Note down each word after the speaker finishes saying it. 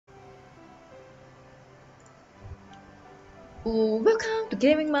Welcome to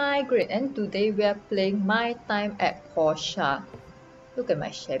Gaming Migraine, and today we are playing My Time at Portia. Look at my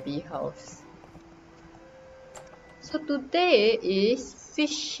shabby house. So today is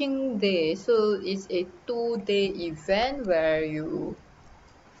fishing day, so it's a 2-day event where you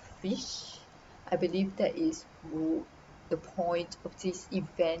fish. I believe that is the point of this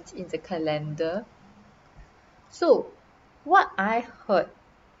event in the calendar. So what I heard,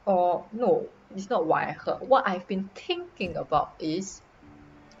 or no, it's not what I heard, what I've been thinking about is,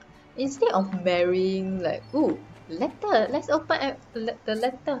 instead of marrying, like, letter, let's open the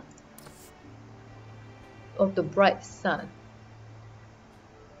letter of the bright sun.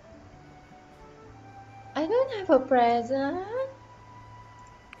 I don't have a present.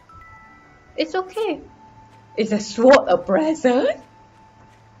 It's okay. Is a sword a present?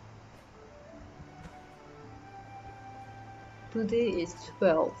 Today is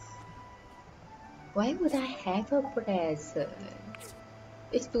 12th. Why would I have a present?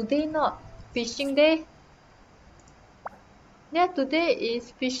 Is today not fishing day? Yeah, today is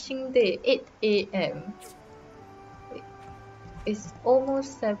fishing day, 8 a.m. It's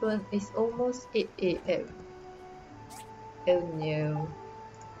almost 7, it's almost 8 a.m. Oh no.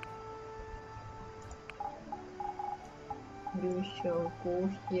 You shall go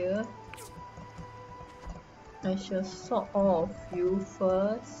here. I shall sort all of you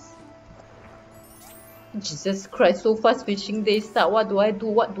first. Jesus Christ, so fast fishing day start. What do I do?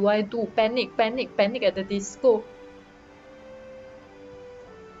 What do I do? Panic, panic, panic at the disco.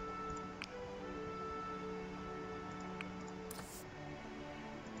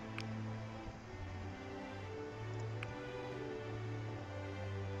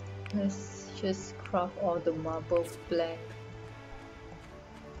 Let's just craft all the marble black.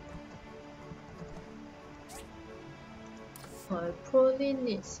 I probably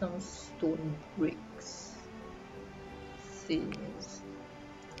need some stone bricks. Since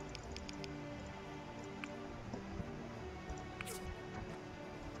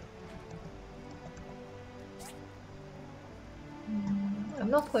I'm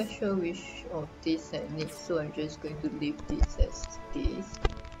not quite sure which of these I need, so I'm just going to leave this as this.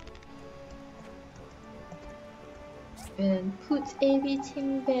 And put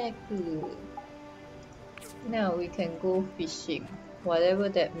everything back. Now we can go fishing, whatever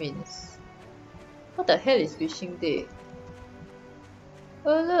that means. What the hell is fishing day?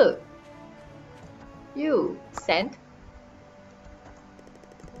 Oh look! You, sand?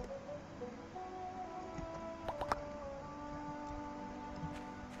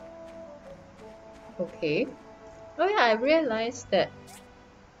 Okay. Oh yeah, I realized that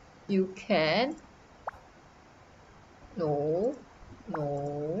you can... No.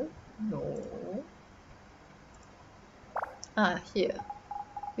 Here.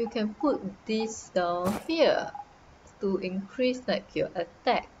 You can put this down here to increase like your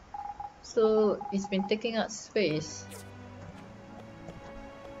attack. So it's been taking up space.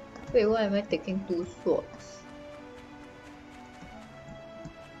 Wait, why am I taking 2 swords?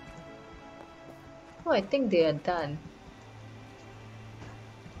 Oh, I think they are done.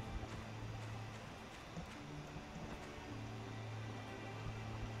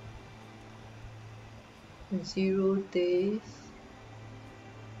 In 0 days.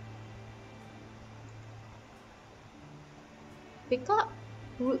 Pick up,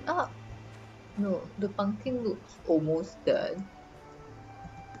 root up. No, the pumpkin looks almost done.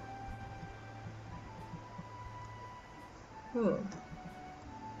 Oh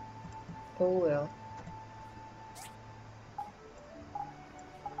well.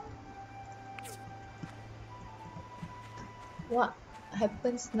 What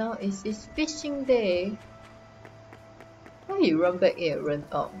happens now is it's fishing day. Why you run back here and run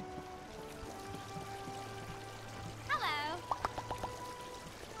out?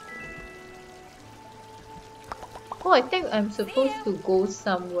 Oh, I think I'm supposed to go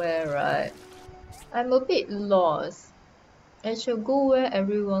somewhere, right? I'm a bit lost. I shall go where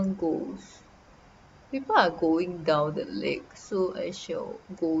everyone goes. People are going down the lake, so I shall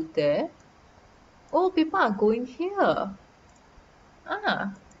go there. Oh, people are going here.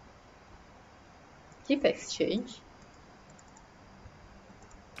 Gift exchange.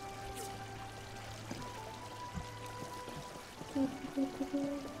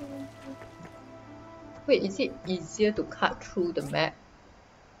 Wait, is it easier to cut through the map?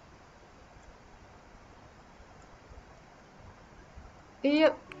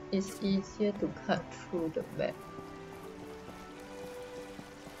 Yep, it's easier to cut through the map.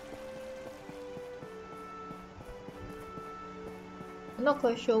 I'm not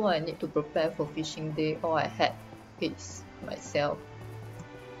quite sure what I need to prepare for fishing day. All I had is myself.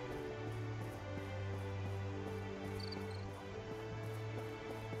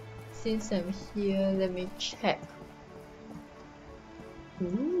 Since I'm here, let me check.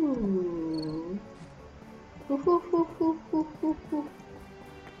 Ooh.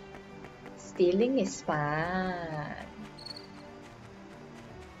 Stealing is fun.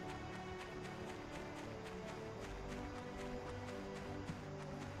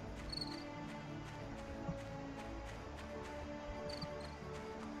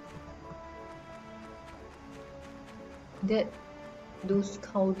 That those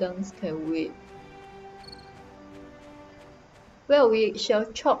cow dungs can wait. Well, we shall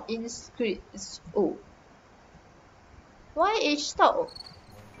chop in streets. Oh, why is stop?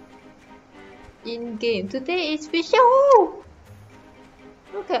 In game today is fish. Oh,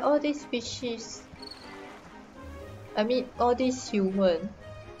 look at all these species. I mean, all these human.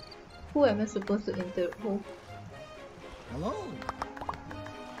 Who am I supposed to interact with? Hello.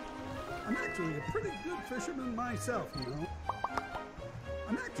 I'm actually a pretty good fisherman myself, you know.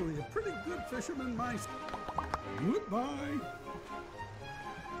 I'm actually a pretty good fisherman myself. Goodbye.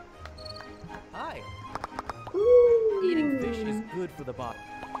 Hi. Ooh. Eating fish is good for the body.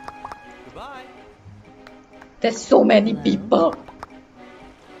 Goodbye. There's so many Hello? people.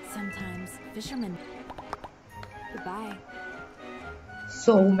 Sometimes fishermen. Goodbye.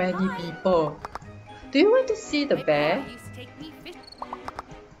 So many people. Do you want to see the bear?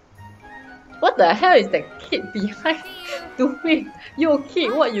 What the hell is that kid behind doing? Yo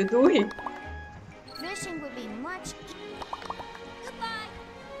kid, what you doing? Fishing would be much Goodbye.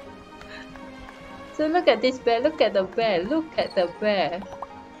 So look at this bear, look at the bear, look at the bear.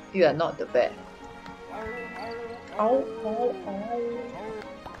 You are not the bear. Oh, oh, oh.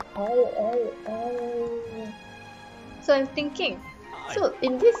 Oh, oh, oh. So I'm thinking, so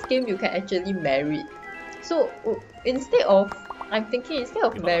in this game you can actually marry. So instead of, I'm thinking instead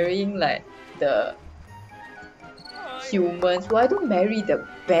of marrying like the humans, why don't marry the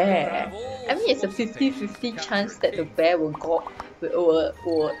bear? I mean it's a 50-50 chance that the bear will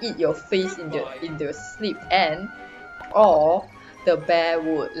eat your face in your sleep, and or the bear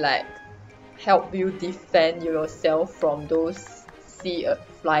would like help you defend yourself from those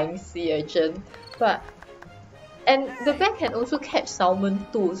flying sea urchin. And the bear can also catch salmon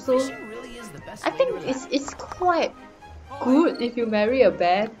too, so I think it's quite good if you marry a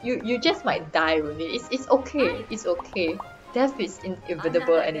bear. You just might die only. It's okay. It's okay. Death is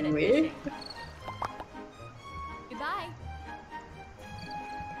inevitable anyway. Goodbye.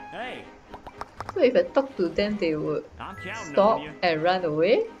 Hey. So if I talk to them, they would stop and run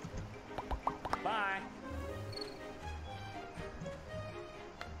away. Bye.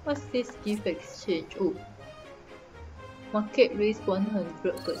 What's this gift exchange? Oh, market raise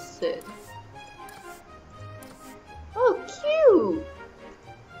 100%. Oh, cute!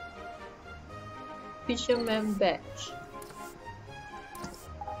 Fisherman badge.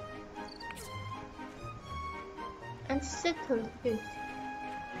 And settle fish.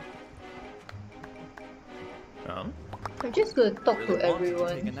 I'm just gonna talk to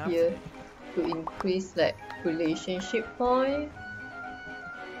everyone here to increase like relationship point.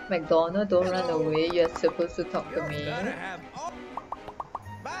 McDonald, don't run away. You're supposed to talk to me.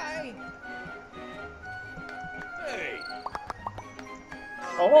 Bye. Hey.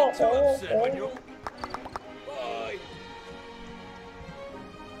 Oh, Bye.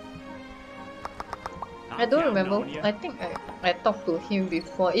 I don't remember. I think I talked to him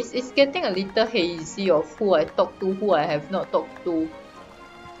before. It's getting a little hazy of who I talked to, who I have not talked to.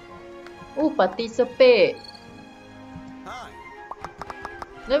 Oh, participate. Hi.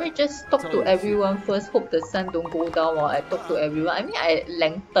 Let me just talk to everyone first. Hope the sun don't go down while I talk to everyone. I mean, I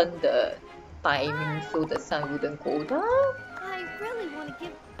lengthened the timing so the sun wouldn't go down. I really want to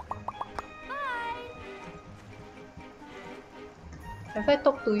give. Bye. Have I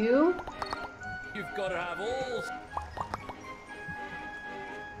talked to you? You've got to have all.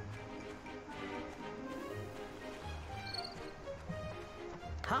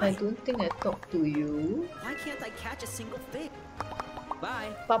 I don't think I talked to you. Why can't I catch a single fish?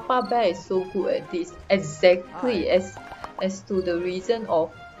 Bye. Papa Bear is so good at this. Exactly as to the reason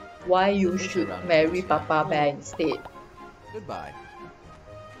of why you should marry Papa Bear instead. Goodbye.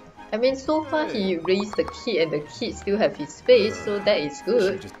 I mean, so far he raised the kid and the kid still have his face, so that is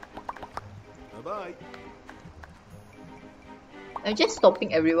good. Bye-bye. I'm just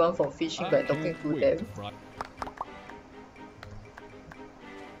stopping everyone from fishing by talking to them.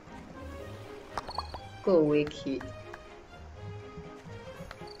 Go away, kid.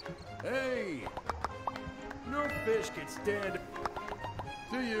 Hey. No fish can stand.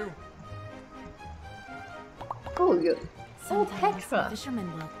 See you. Oh, you. Oh, Sometimes Petra.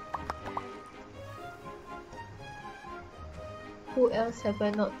 fishermen will. Who else have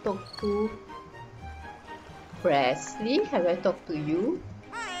I not talked to? Presley, have I talked to you?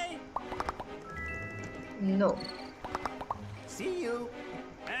 Hi. No. See you.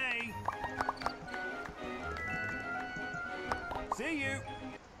 Hey. See you.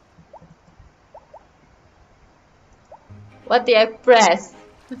 What did I press?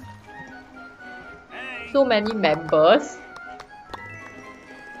 Hey. So many members.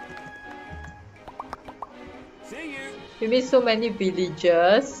 See you. You mean so many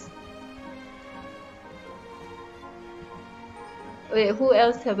villagers? Wait, who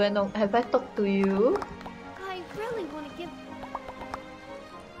else have I not? Have I talked to you? I really want to give.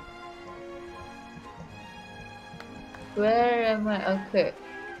 Where am I? Okay.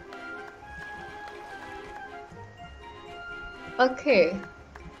 Okay.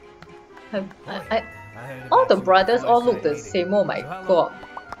 All the brothers all look the same. Oh my god.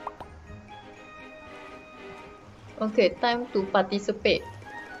 Okay, time to participate.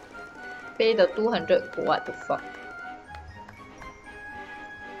 Pay the 200. What the fuck?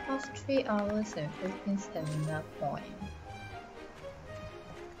 Cost 3 hours and 15 stamina point.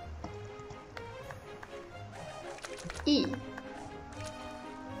 E.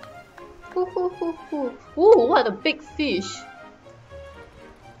 Ooh, what a big fish.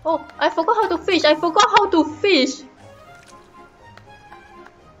 Oh, I forgot how to fish. I forgot how to fish.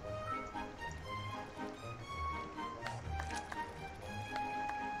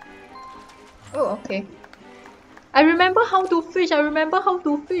 Oh, okay. I remember how to fish. I remember how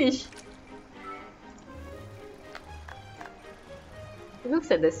to fish. It looks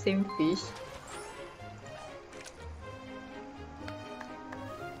like the same fish.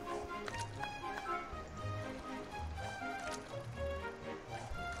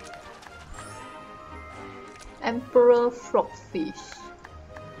 Emperor frogfish.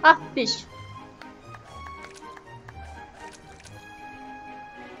 Ah, fish.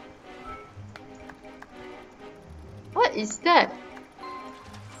 What is that?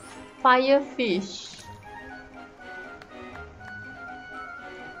 Firefish.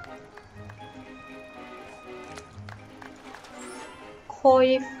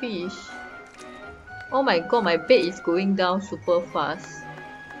 Koi fish. Oh my god, my bed is going down super fast.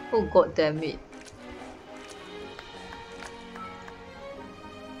 Oh god damn it.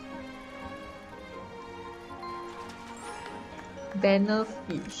 Banner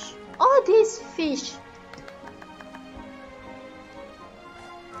fish. All these fish.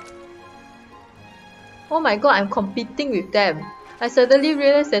 Oh my god, I'm competing with them. I suddenly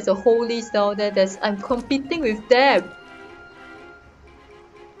realized there's a whole list down there. I'm competing with them.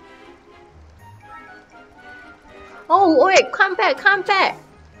 Oh wait, come back, come back.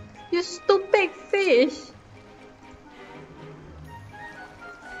 You stupid fish.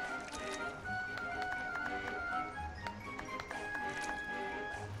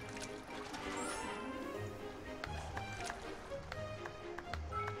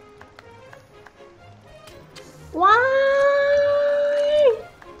 Why?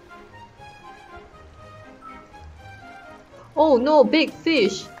 Oh no, big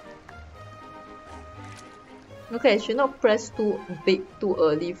fish. Okay, I should not press too big too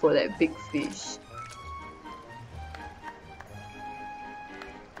early for that big fish.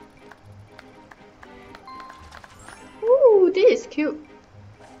 Ooh, this is cute.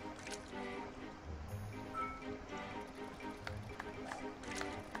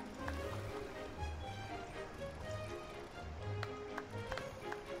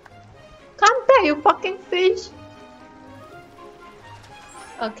 Come back, you fucking fish.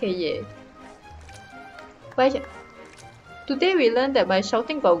 Okay, yeah. But today we learned that by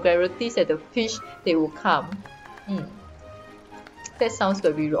shouting vulgarities at the fish, they will come. That sounds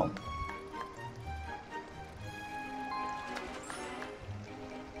very wrong.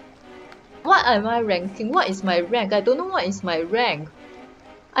 What am I ranking? What is my rank? I don't know what is my rank.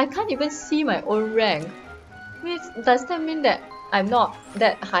 I can't even see my own rank. Does that mean that I'm not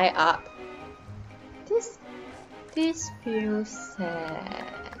that high up? This feels sad.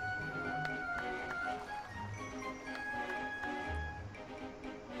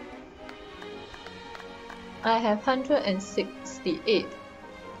 I have 168.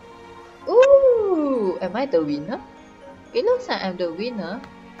 Ooh, am I the winner? It looks like I'm the winner.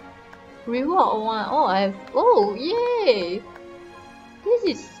 Reward 1. Oh, I have. Oh, yay! This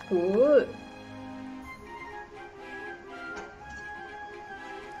is good.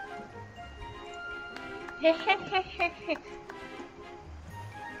 Hehehehe.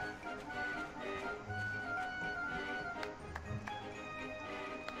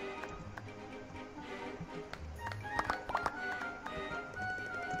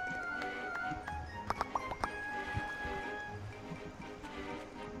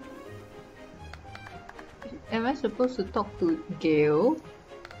 Am I supposed to talk to Gail?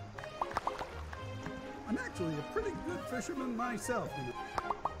 I'm actually a pretty good fisherman myself, you know.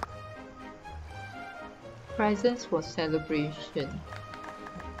 Presents for celebration.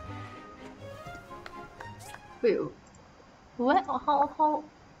 Wait, what? How?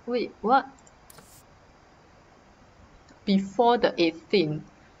 Wait, what? Before the 18th.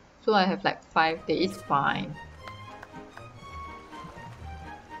 So I have like 5 days, fine.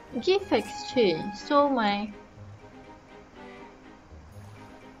 Gift exchange. So my...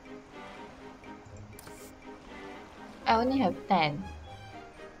 I only have 10.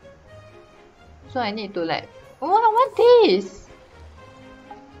 So I need to like... Oh, I want this!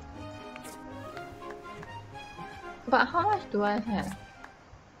 But how much do I have?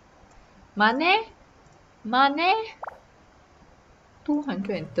 Money? Money?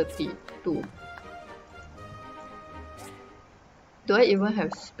 232. Do I even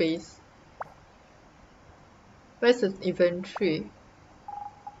have space? Where's the inventory?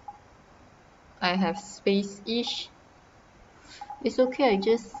 I have space-ish. It's okay, I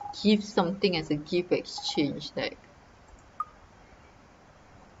just give something as a gift exchange, like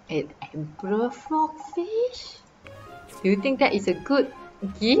an emperor frogfish? Do you think that is a good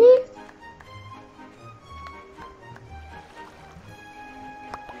gift?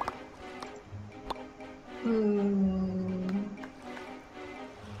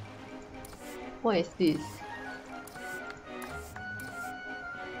 What is this?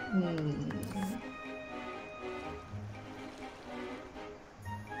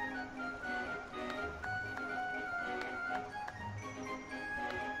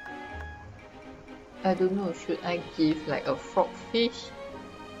 I don't know, should I give like a frogfish?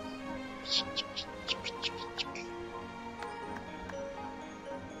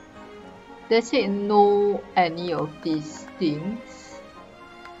 Does it know any of these things?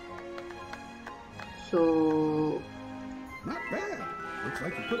 So... Not bad. Looks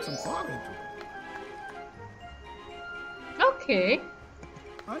like you put some thought into it. Okay.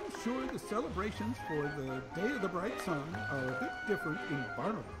 I'm sure the celebrations for the Day of the Bright Sun are a bit different in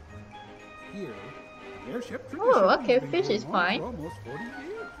Barnaby. Here, the airship tradition okay, has been fish going is on fine. for almost 40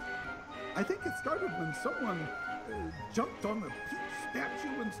 years. I think it started when someone jumped on the peach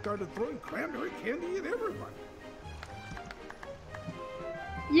statue and started throwing cranberry candy at everyone.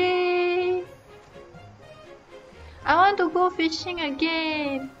 Yay! I want to go fishing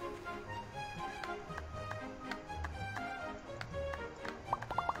again.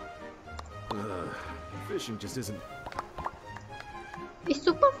 Fishing just isn't. It's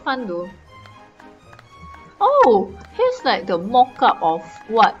super fun though. Oh, here's like the mock-up of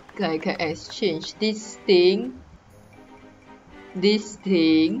what I can exchange. This thing. This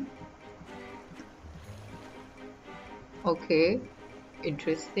thing. Okay.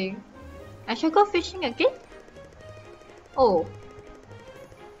 Interesting. I shall go fishing again? Oh.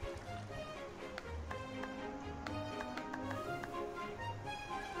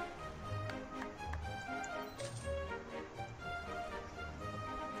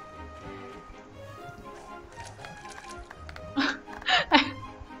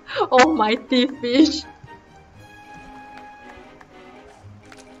 Almighty fish.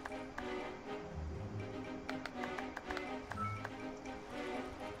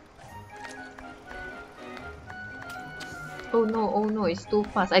 Oh no, it's too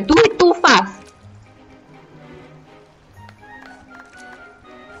fast. I do it too fast.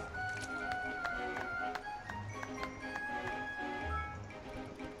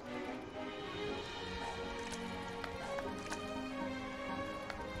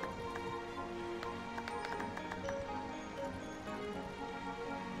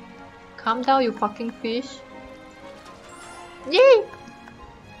 Calm down, you fucking fish. Yay!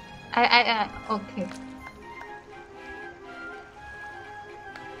 Okay.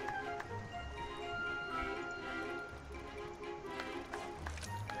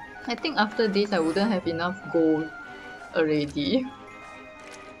 I think after this I wouldn't have enough gold already.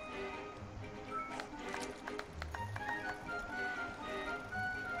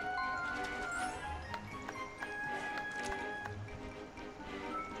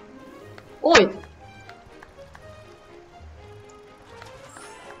 Oi!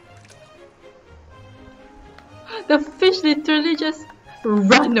 The fish literally just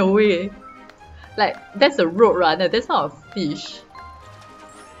run away. Like, that's a road runner, that's not a fish.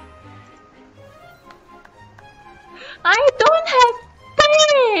 I don't have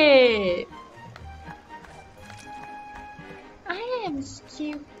bait! I am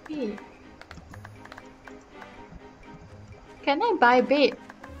stupid. Can I buy bait?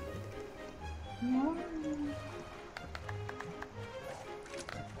 No.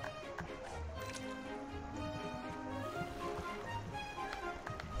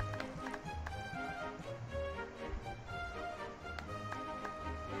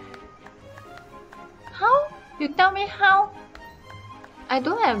 You tell me how? I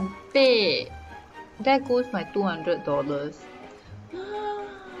don't have bait. There goes my $200.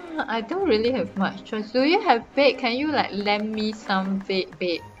 I don't really have much choice. Do you have bait? Can you like lend me some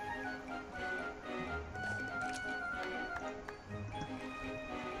bait?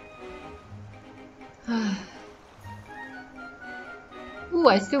 Ooh,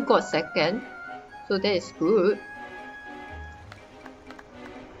 I still got second. So that is good.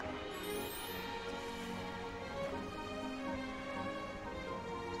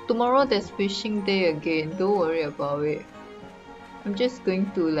 Tomorrow there's fishing day again. Don't worry about it. I'm just going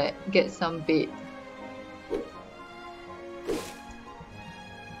to like get some bait.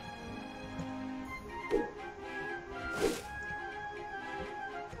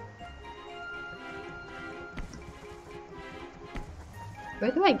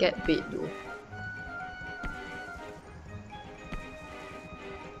 Where do I get bait though?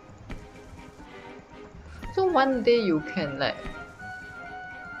 So one day you can like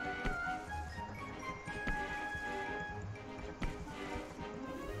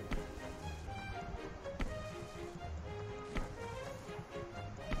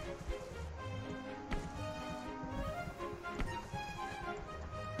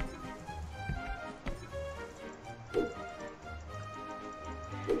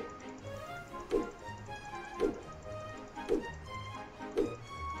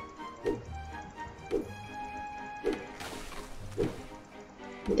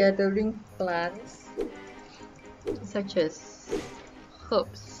gathering plants such as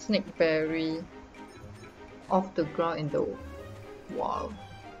herbs, snakeberry off the ground in the wild.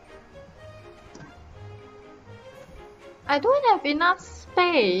 I don't have enough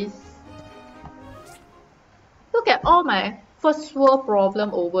space. Look at all my first world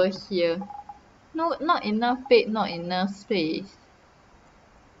problem over here. No, not enough bait, not enough space.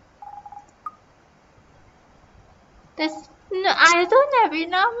 There's no, I don't have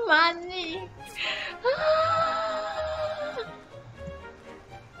enough money.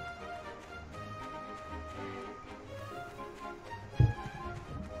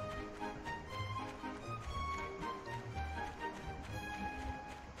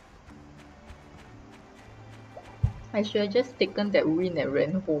 I should have just taken that win and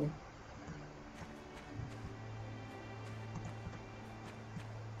ran home.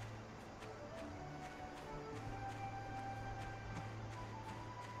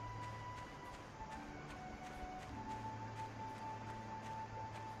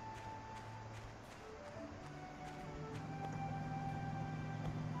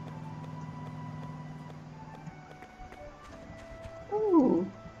 Ooh.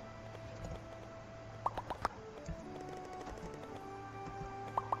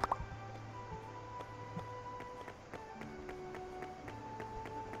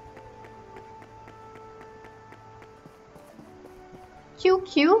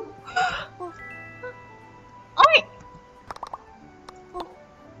 QQ? Oi!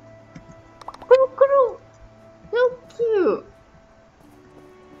 Kuru! So cute!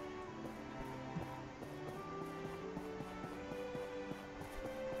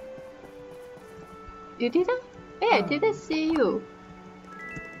 You didn't? Hey, I didn't see you.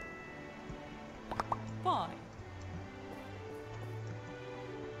 Fine.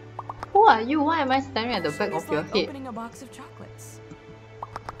 Who are you? Why am I staring at the back It's of your like head? opening a box of chocolates.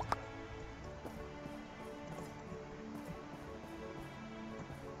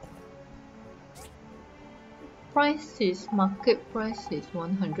 Price is market price is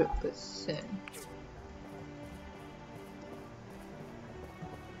 100%.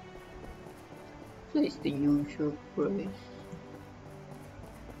 So it's the usual price.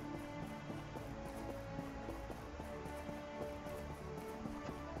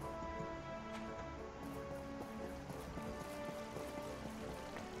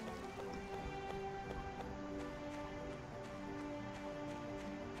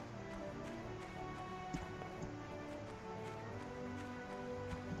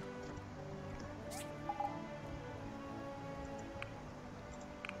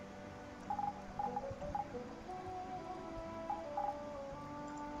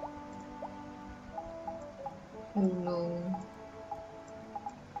 Oh no.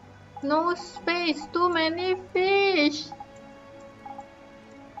 No space, too many fish.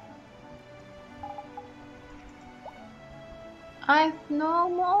 I've no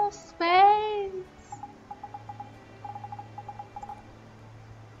more space.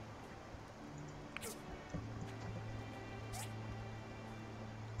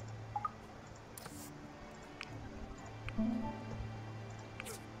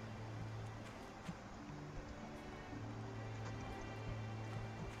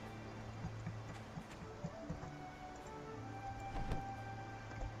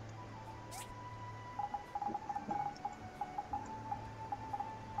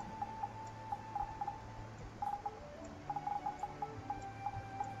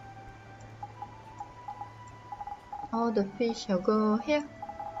 All the fish shall go here.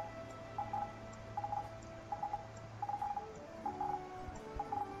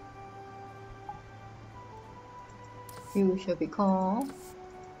 You shall be called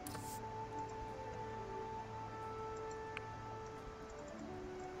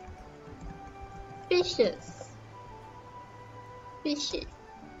fishes. Fishy.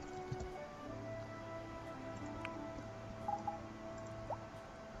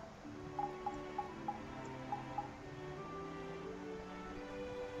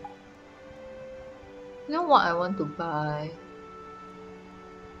 You know what I want to buy?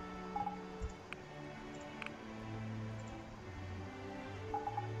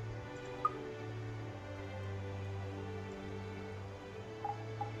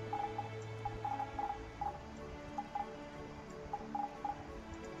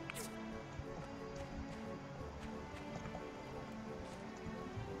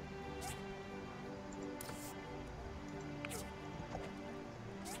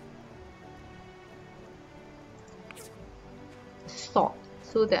 Salt,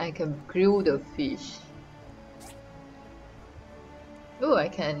 so that I can grill the fish. Oh, I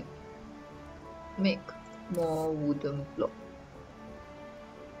can make more wooden block.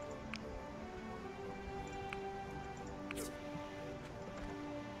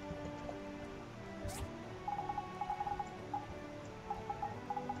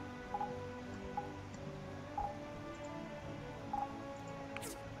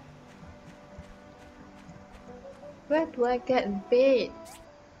 Where do I get bait?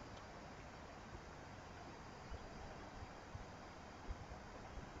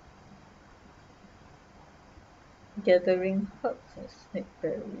 Gathering herbs and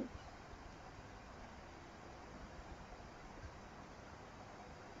snakeberries.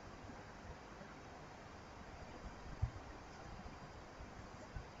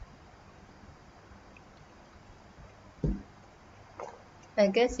 I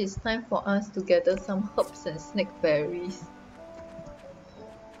guess it's time for us to gather some herbs and snakeberries.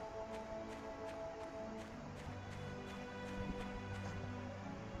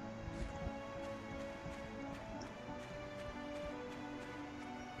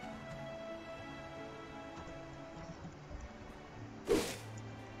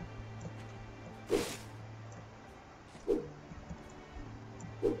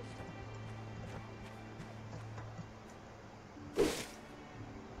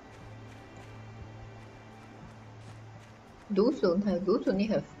 Those don't have, those only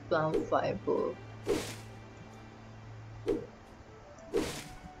have plant fiber.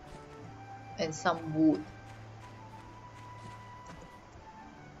 And some wood.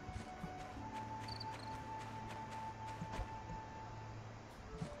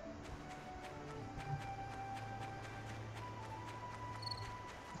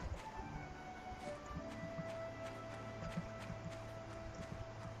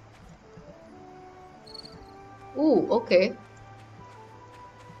 Ooh, okay.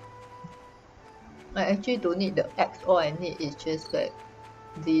 I actually don't need the axe, all I need is just like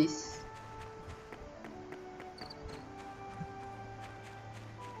this.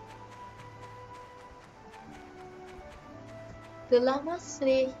 The llamas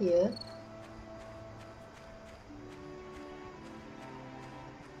stay here.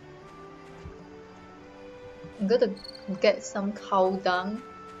 I'm gonna get some cow dung.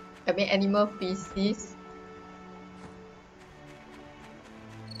 I mean animal feces.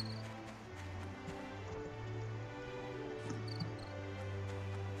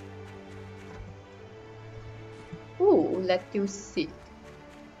 Ooh, lettuce seed.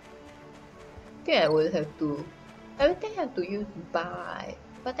 I think I will have to. Everything have to use buy,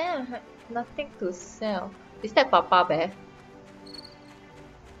 but then I have nothing to sell. Is that Papa Bear?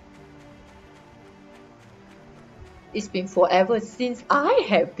 It's been forever since I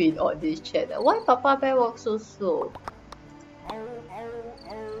have been on this channel. Why Papa Bear walks so slow?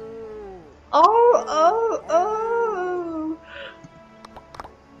 Oh!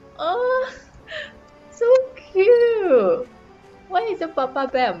 Oh! So cute! Why isn't Papa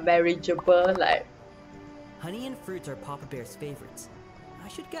Bear marriageable? Like, Honey and fruits are Papa Bear's favorites. I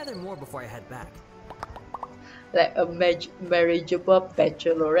should gather more before I head back. like a marriageable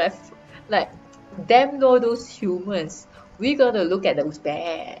bachelorette. Like, damn know those humans. We gotta look at those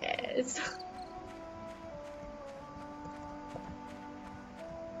bears.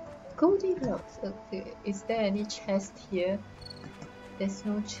 Goldilocks. Okay. Is there any chest here? There's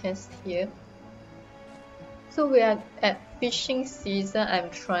no chest here. So we are at fishing season. I'm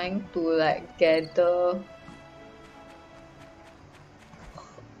trying to like gather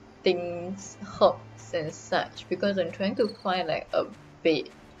things, herbs and such, because I'm trying to find like a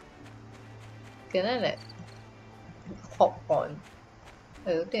bait. Can I like hop on.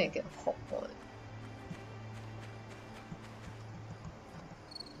 I don't think I can hop on.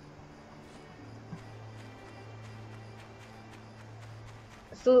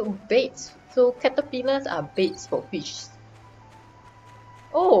 So baits. So caterpillars are baits for fish.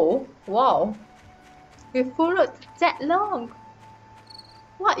 Oh, wow. We followed that long.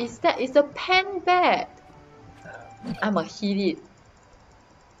 What is that? It's a pen bat. I'ma hit it.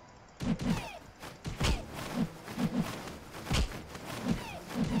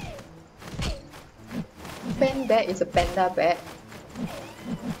 Pen bat is a panda bat.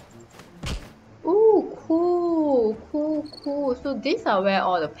 Ooh, cool, cool, cool. So these are where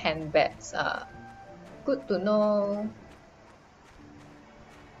all the pen bats are. Good to know.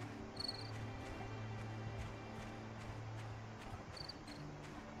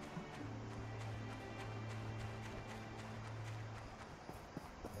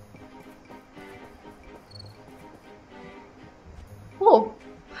 Oh,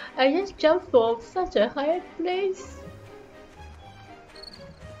 I just jumped from such a high place.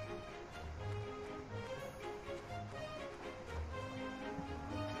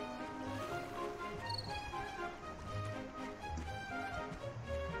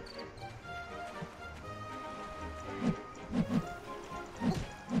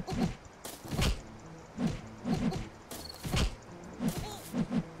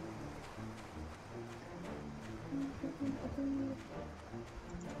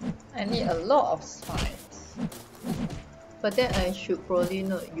 I need a lot of spines. But then I should probably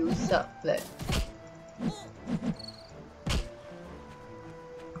not use up like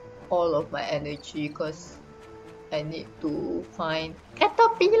all of my energy because I need to find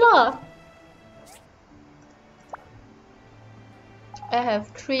caterpillar. I have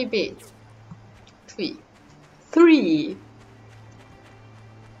 3 beds. 3.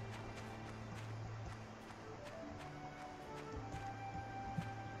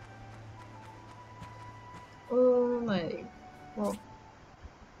 Oh my. Well,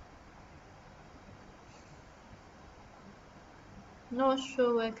 not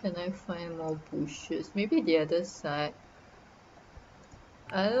sure where can I find more bushes. Maybe the other side.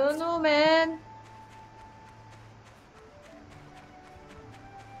 I don't know, man.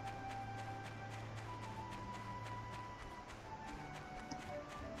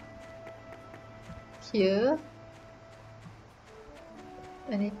 Here.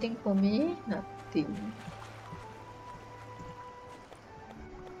 Anything for me? Nothing.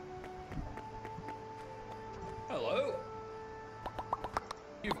 Hello.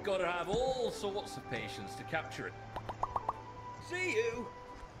 You've got to have all sorts of patience to capture it. See you.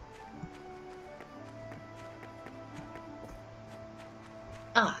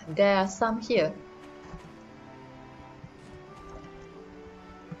 Ah, there are some here.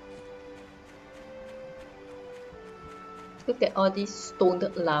 Look at all these stoned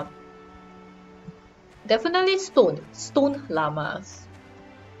llamas. Definitely stoned llamas.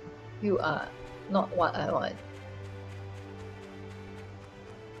 You are not what I want.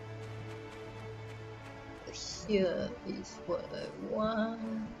 Here is what I want.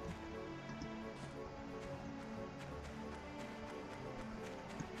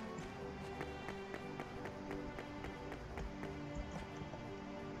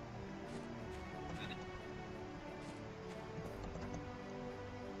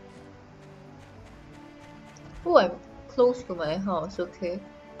 Oh, I'm close to my house, okay.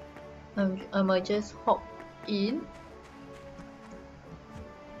 I might just hop in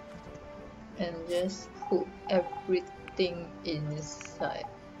and just put everything inside.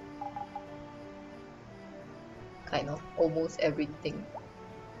 Kind of, almost everything.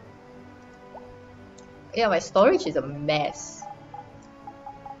 Yeah, my storage is a mess.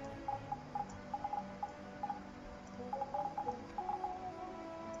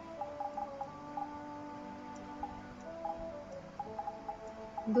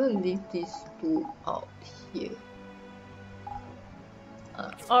 I'm gonna leave these 2 out here.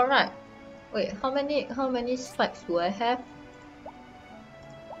 Alright. Wait, how many spikes do I have?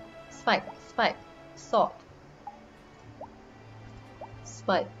 Spike, sword.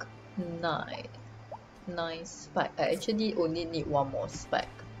 Spike 9. 9 spike. I actually only need 1 more spike.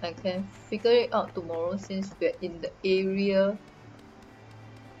 I can figure it out tomorrow since we're in the area.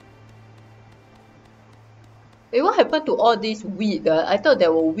 Hey, what happened to all this wheat? I thought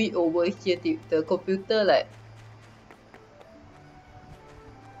there were wheat over here. The computer like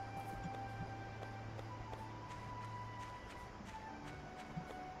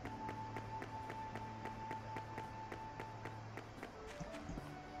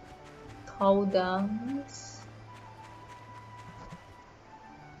cow dungs.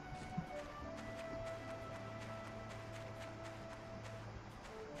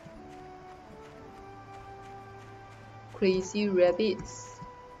 crazy rabbits.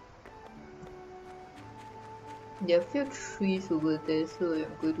 There are a few trees over there, so I'm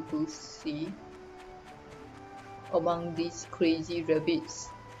going to go see among these crazy rabbits.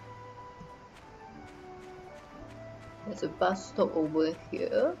 There's a bus stop over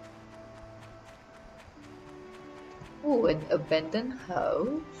here. Oh, an abandoned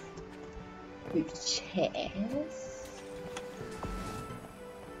house with chairs.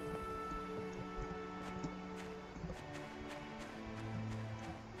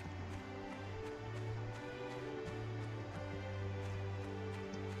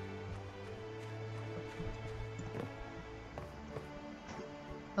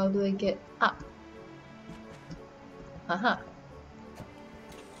 How do I get up? Aha.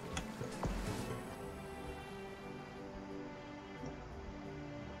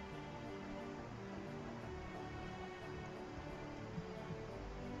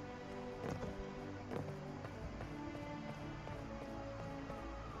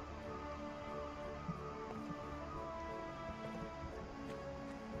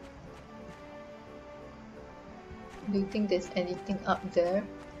 Do you think there's anything up there?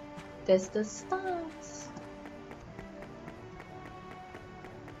 There's the stars.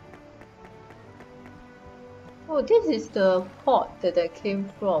 Oh, this is the pot that I came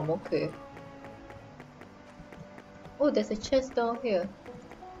from. Okay. Oh, there's a chest down here.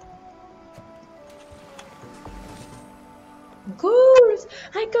 Goose!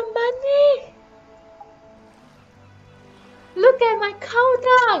 I got money! Look at my cow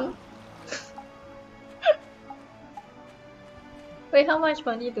dung! Wait, how much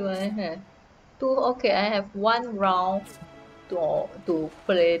money do I have? Okay, I have 1 round to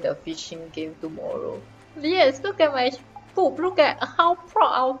play the fishing game tomorrow. Yes, look at my poop. Look at how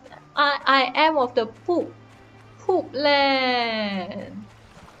proud I am of the poop. Poop land.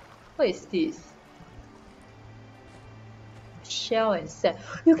 What is this? Shell and sand.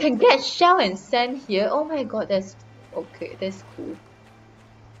 You can get shell and sand here. Oh my god, that's okay. That's cool.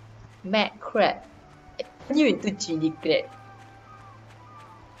 Mad crab. I turn you into chili crab.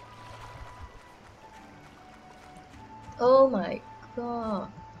 Oh my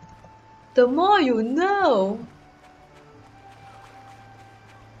god. The more you know.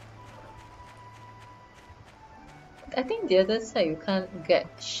 I think the other side you can't get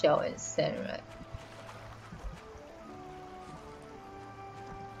shell and sand, right?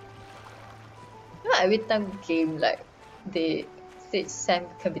 You know, every time game like they said sand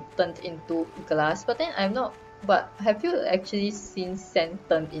can be turned into glass, but then I'm not. But have you actually seen sand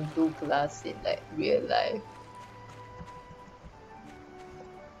turned into glass in like real life?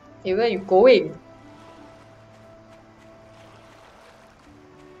 Hey, where are you going?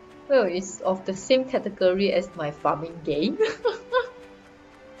 Well, it's of the same category as my farming game.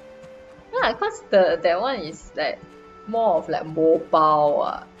 Yeah, cause that one is like more of like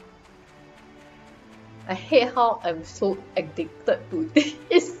mobile. I hate how I'm so addicted to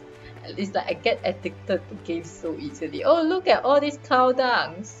this. It's like I get addicted to games so easily. Oh, look at all these cow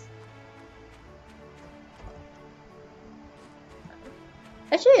dungs.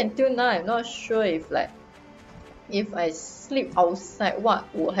 Actually, until now, I'm not sure if I sleep outside, what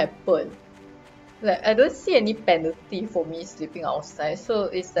will happen. Like, I don't see any penalty for me sleeping outside, so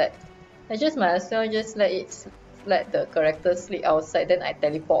it's like I just might as well just let the character sleep outside, then I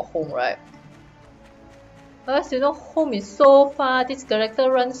teleport home, right? Because you know, home is so far. This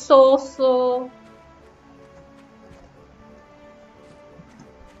character runs so slow.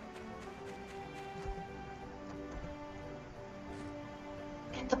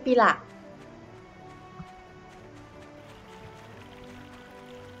 Caterpillar.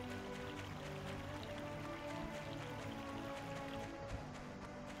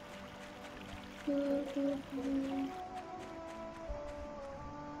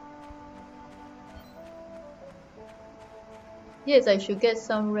 Yes, I should get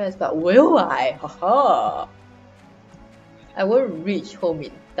some rest, but will I? Haha! I won't reach home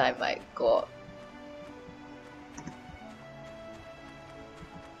in time, my god.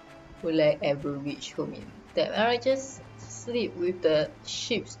 Will I ever reach home in time? Or I just sleep with the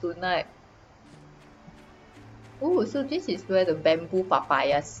sheep tonight. Oh, so this is where the bamboo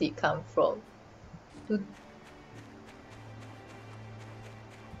papaya seed come from.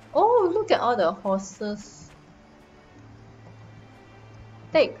 Oh, look at all the horses.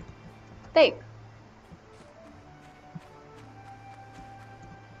 Take. Can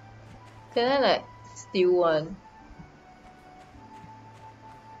I like steal one?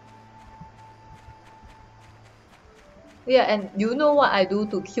 Yeah, and you know what I do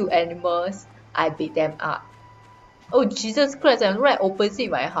to kill animals? I beat them up. Oh Jesus Christ, I'm right opposite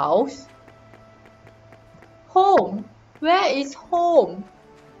my house. Home! Where is home?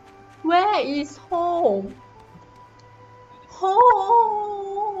 Where is home?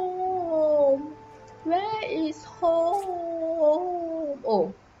 Home. Where is home?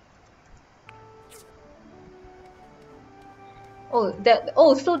 Oh. Oh, that.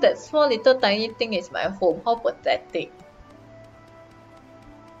 Oh, so that small little tiny thing is my home. How pathetic.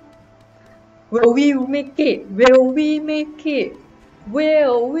 Will we make it? Will we make it?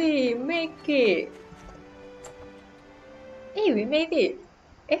 Will we make it? Hey, we made it.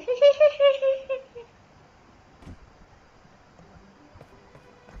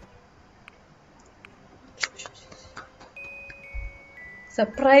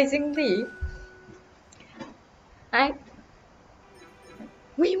 Surprisingly,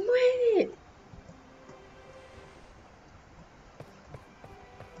 we made it.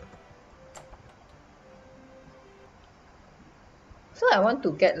 So I want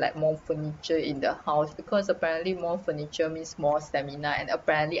to get like more furniture in the house because apparently more furniture means more stamina, and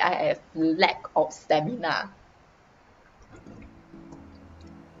apparently I have lack of stamina.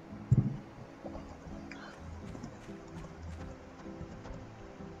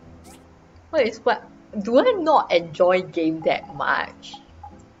 What is what? Do I not enjoy game that much?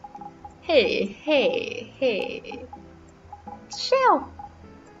 Hey, hey, hey. Shell.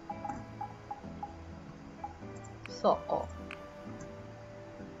 Sort of.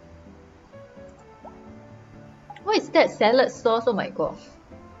 What is that salad sauce? Oh my god.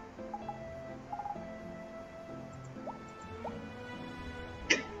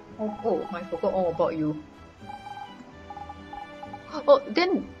 Oh, I forgot all about you. Oh,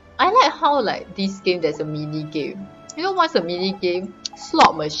 then I like how like this game there's a mini game. You know what's a mini game?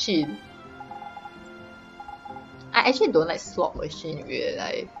 Slot machine. I actually don't like slot machine in real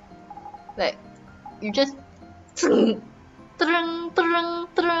life. Like you just then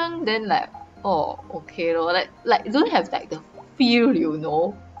like oh okay lor. Like don't have like the feel, you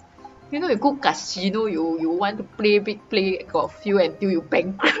know. You know you go casino you want to play big play got feel until you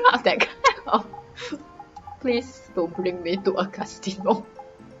bankrupt that kind of. Please don't bring me to a casino.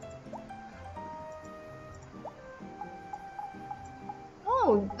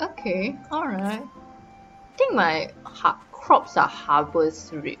 Oh, okay, alright. I think my crops are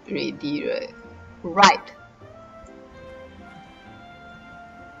harvest ready, right? Right.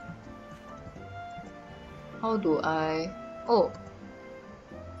 How do I? Oh.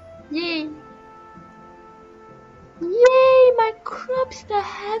 Yay! Yay! My crops are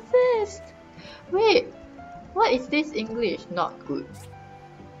harvest! Wait, what is this English? Not good.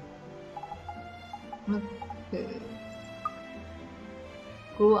 Okay.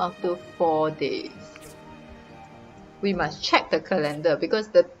 Grow after 4 days. We must check the calendar because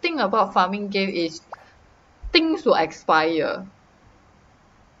the thing about farming game is things will expire.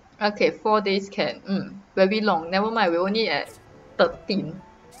 Okay, 4 days can. Very long. Never mind, we only at 13.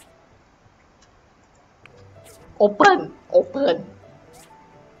 Open.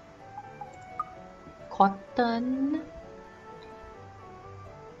 Cotton.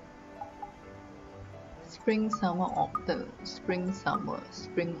 Spring, summer, autumn. Spring, summer,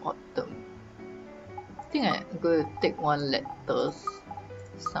 spring, autumn. I think I'm going to take one letters.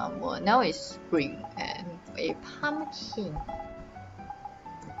 Summer. Now it's spring and a pumpkin.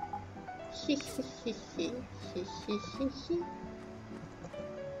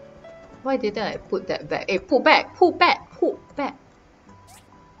 Why didn't I put that back? Hey, put back.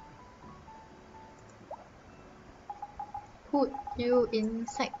 Put you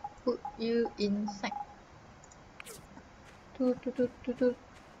inside. Do.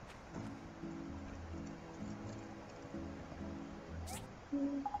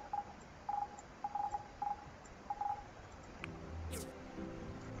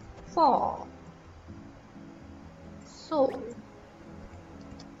 4. So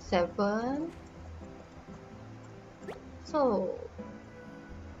 7. So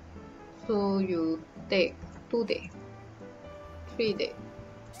you take 2 days, 3 days.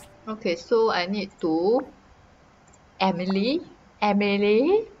 Okay, so I need to Emily.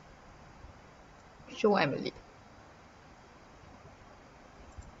 Show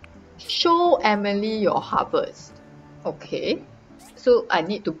Emily your harvest. Okay. So I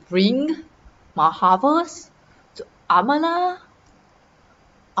need to bring my harvest to Amala.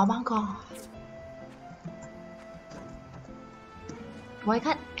 Oh my god. Why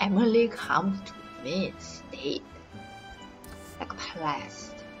can't Emily come to me instead? Like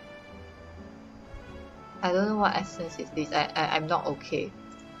blessed. I don't know what essence is this. I'm not okay.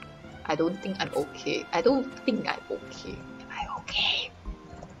 I don't think I'm okay. Am I okay?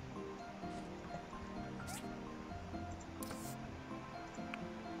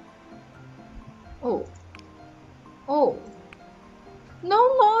 Oh.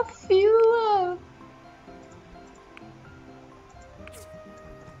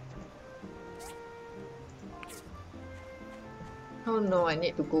 Oh no, I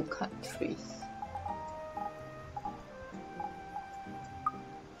need to go cut trees.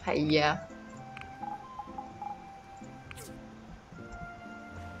 Hiya.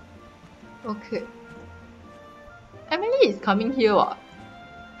 Okay. Emily is coming here.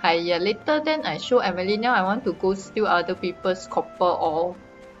 Hiya, later then I show Emily. Now I want to go steal other people's copper ore.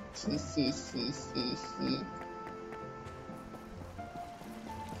 See.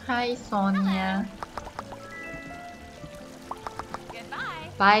 Hi, Sonia. Goodbye.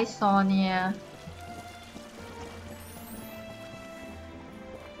 Bye, Sonia.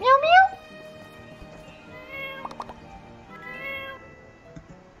 Meow meow.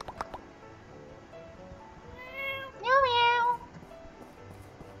 Meow meow.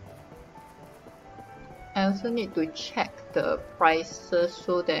 I also need to check the prices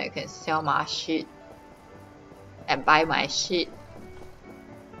so that I can sell my shit and buy my shit.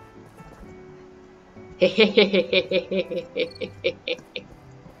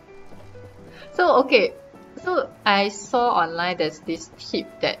 So okay, so I saw online there's this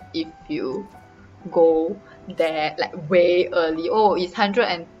tip that if you go there like way early, oh it's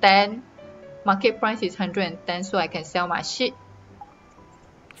 110, market price is 110, so I can sell my shit.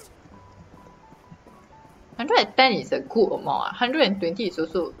 110 is a good amount. 120 is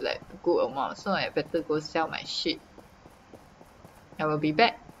also like a good amount, so I better go sell my shit. I will be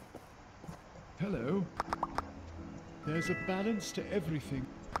back. Hello. There's a balance to everything.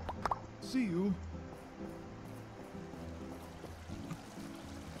 See you.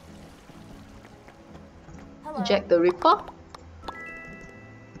 Hello. Jack the Ripper.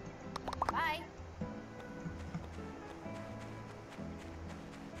 Bye.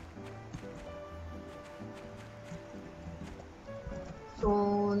 So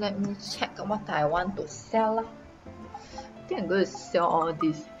let me check what I want to sell. I think I'm going to sell all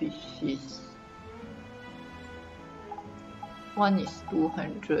these fishes. One is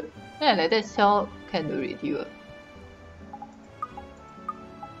 200. Yeah, like that sell can already.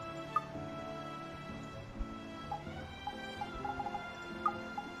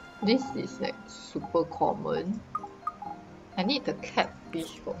 This is like super common. I need the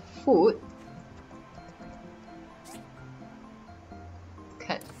catfish for food.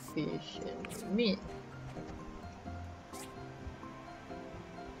 Catfish and meat.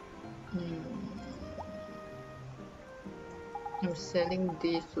 I'm selling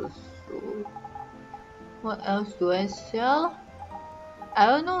this also. What else do I sell? I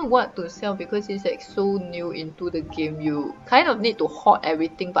don't know what to sell because it's like so new into the game. You kind of need to hoard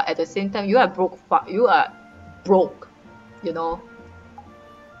everything, but at the same time you are broke. You know.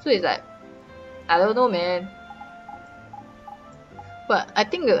 So it's like I don't know, man. But I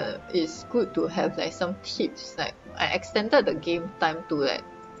think it's good to have like some tips. Like I extended the game time to like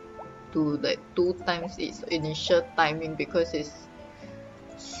 2 times its initial timing because it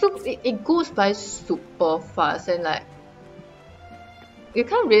goes by super fast, and like you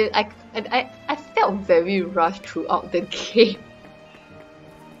can't really I felt very rushed throughout the game.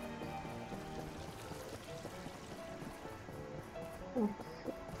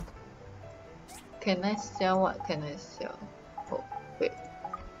 Can I sell? What can I sell? Oh wait.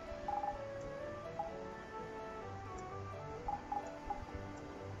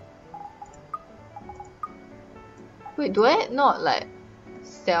 Wait, do I not like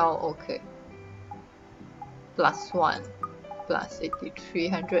sell? Okay. +1 plus 83,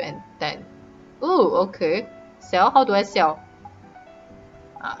 110. Ooh, okay. Sell? How do I sell?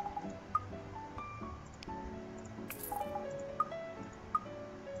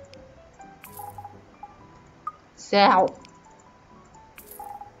 Sell.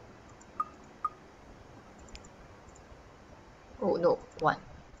 Oh no, 1.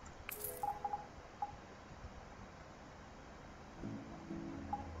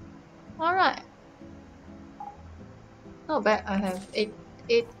 Alright. Not bad. I have 80,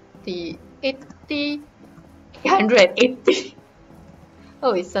 180.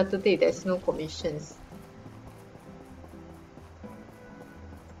 Oh, it's Saturday. There's no commissions.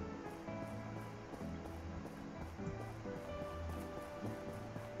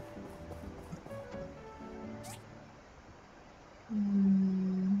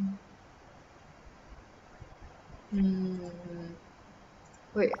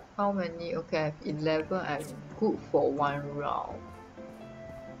 Wait, how many? Okay, I have 11. I'm good for 1 round.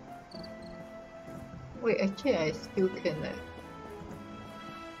 Wait, actually, I still can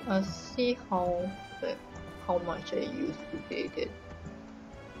see how much I used today then.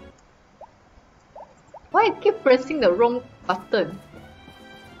 Why I keep pressing the wrong button?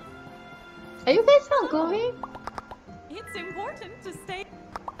 Are you guys not going? It's important to stay.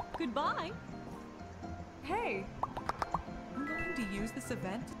 Goodbye. Hey, I'm going going to use this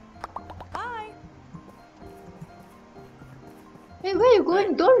event? Bye. Hey, where are you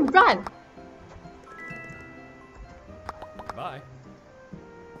going? Don't run! Bye.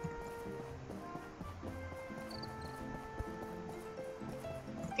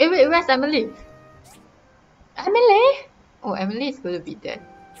 Hey, wait, where's Emily? Emily? Oh, Emily is going to be there.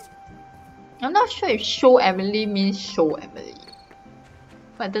 I'm not sure if show Emily means show Emily.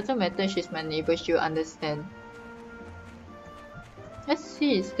 But it doesn't matter, she's my neighbor, she'll understand. Let's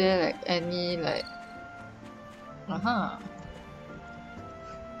see, is there like any like... Gonna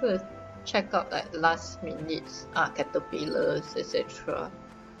check out like last minutes, caterpillars, etc.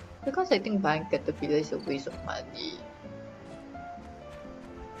 Because I think buying caterpillar is a waste of money.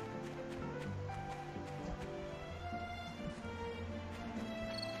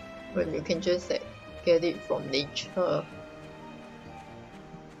 When you can just like get it from nature.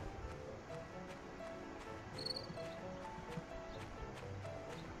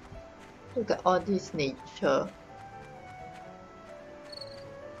 Look at all this nature.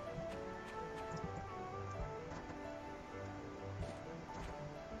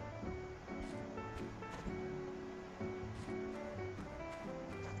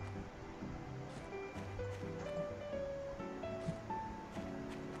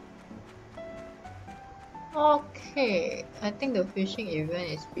 Okay, I think the fishing event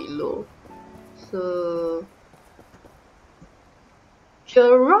is below. So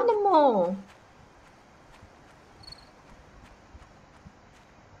Geronimo!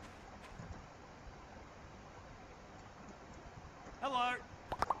 Hello.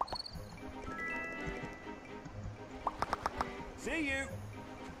 See you.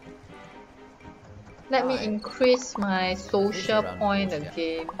 Let me Hi. increase my social around point Portia.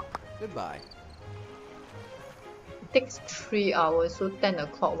 again. Goodbye. It takes 3 hours, so 10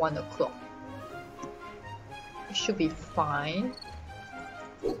 o'clock, 1 o'clock. It should be fine.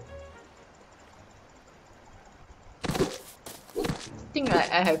 I think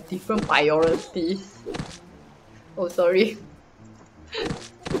I have different priorities. Oh, sorry.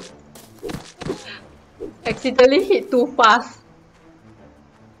 Accidentally hit too fast.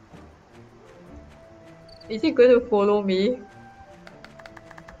 Is it going to follow me?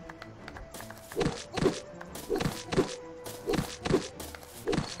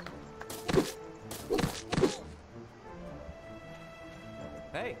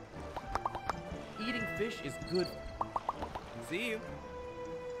 Hey. Eating fish is good. See you.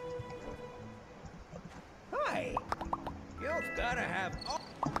 Hi. You've gotta have.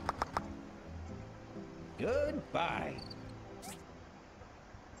 Goodbye.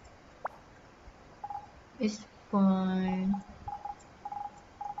 It's fine.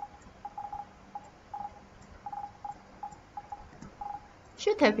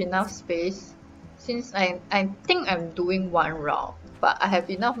 Should have enough space since I think I'm doing 1 round, but I have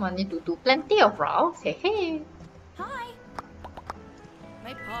enough money to do plenty of rounds. Hey hey. Hi.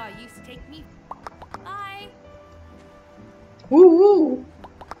 My paw used to take me. Bye. Woo woo.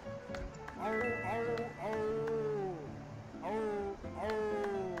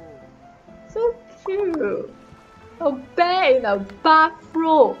 So cute. A bear in a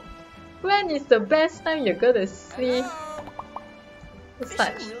bathrobe. When is the best time you're gonna see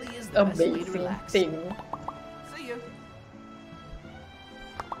such Fishing really is the best way to amazing relax. thing? See you.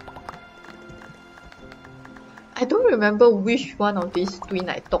 I don't remember which one of these twin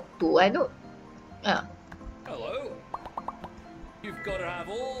I talked to. I don't. Hello. You've got to have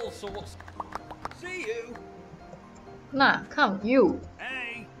all sorts. See you. Nah, come you.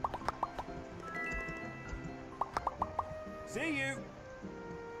 Hey. See you.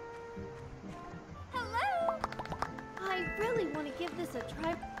 Hello. I really want to give this a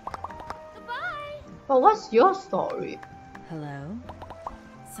try. Goodbye. But what's your story? Hello?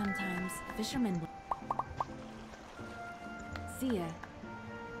 Sometimes fishermen. See ya.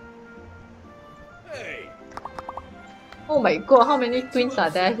 Hey. Oh my god, how many twins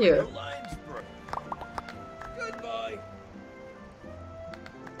are there here? Your line's broke. Goodbye.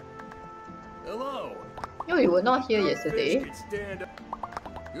 Hello. No, you were not here Fish yesterday. can stand up.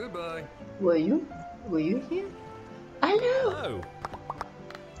 Goodbye. Were you? Were you here? Hello! Hello.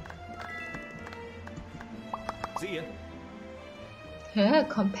 See ya. Yeah,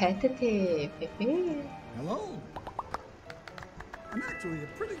 competitive. Hello. I'm actually a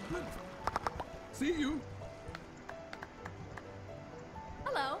pretty good. See you.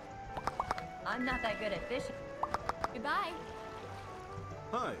 Hello. I'm not that good at fishing. Goodbye.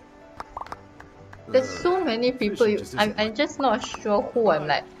 Hi. There's so many people. fishing just isn't I'm just not sure who I'm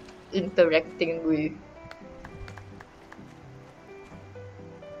like interacting with.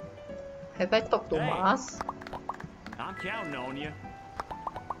 Have I talked to Hey. Mars? I'm Counting on you.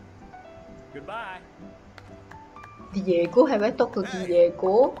 Goodbye. Diego, have I talked to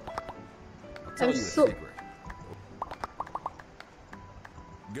Diego? I'm so...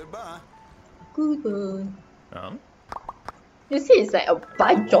 Goodbye. Goodbye. Um? You see, it's like a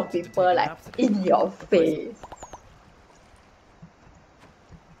bunch of people like in your face.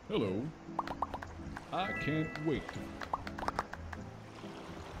 Hello. I can't wait to...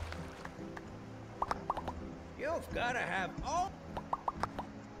 You've gotta have all.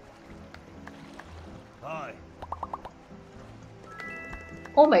 Hi.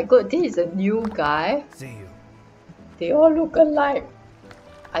 Oh my god, this is a new guy. See you. They all look alike.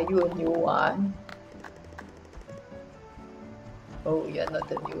 Are you a new one? Oh, you're not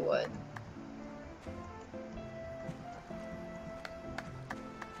the new one.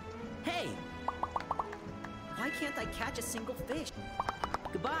 Hey! Why can't I catch a single fish?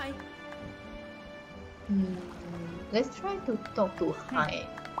 Goodbye. Let's try to talk to Heinz.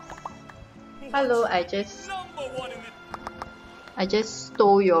 Hello, I just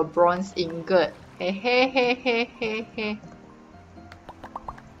stole your bronze ingot. Hey hey hey hey hey hey.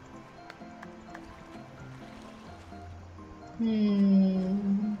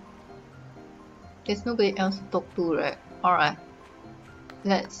 There's nobody else to talk to, right? Alright.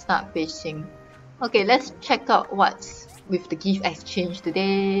 Let's start fishing. Okay, let's check out what's with the gift exchange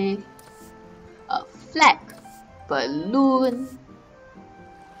today. A flag, balloon,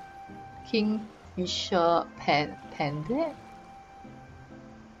 kingfisher, pendant.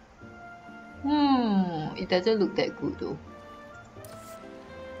 It doesn't look that good though.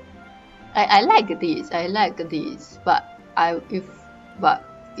 I like this, but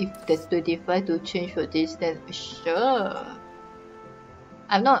if there's 25 to change for this, then sure.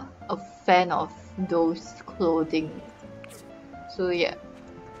 I'm not a fan of those clothing, so yeah.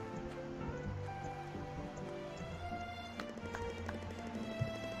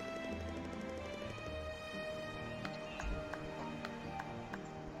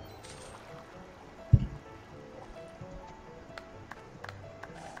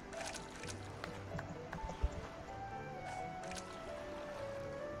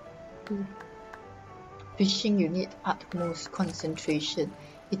 Fishing, you need utmost concentration.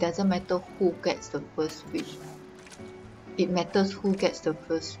 It doesn't matter who gets the first fish. It matters who gets the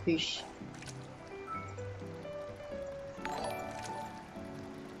first fish.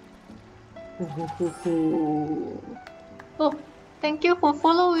 Oh, thank you for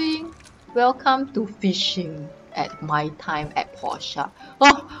following. Welcome to fishing at my time at Portia.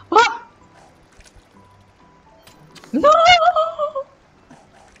 Oh! No!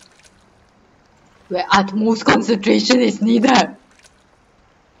 Where utmost concentration is needed.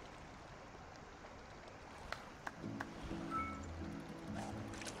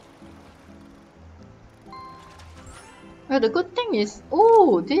 Well, the good thing is,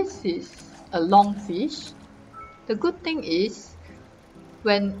 oh, this is a long fish. The good thing is,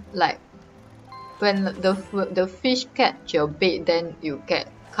 when the fish catch your bait, then you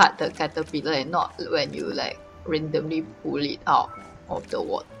cut the caterpillar, and not when you like randomly pull it out of the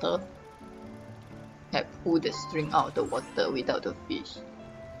water. Like pull the string out of the water without the fish.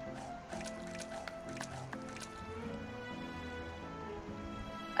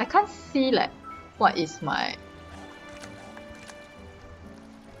 I can't see like what is my...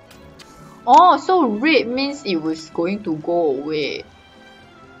 Oh, so red means it was going to go away.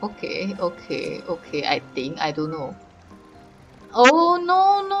 Okay, I think, I don't know. Oh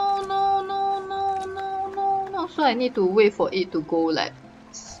no, so I need to wait for it to go like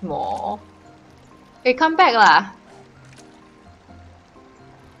small. Hey, come back lah.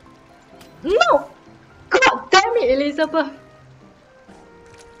 No! God damn it, Elizabeth.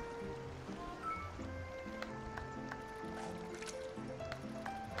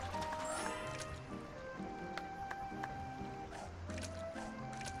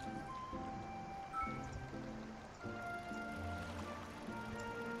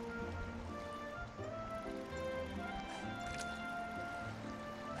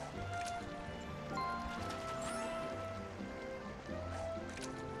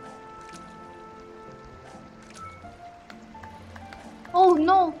 Oh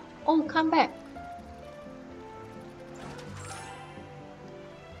no! Oh, come back!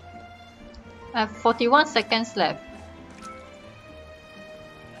 I have 41 seconds left.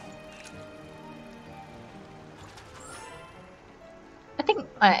 I think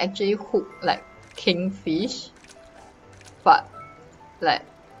I actually hooked like kingfish, but like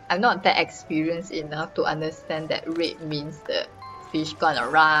I'm not that experienced enough to understand that red means the fish gonna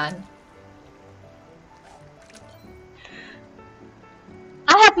run.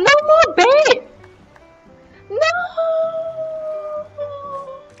 I have no more bait! No!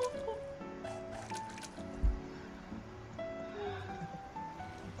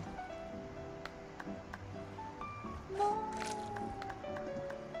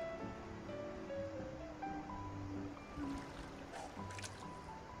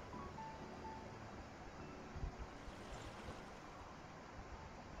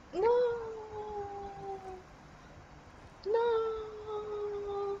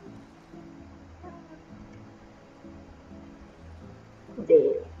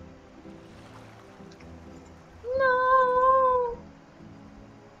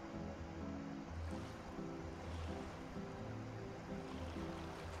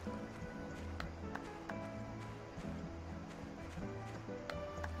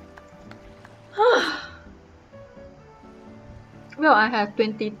 Well, I have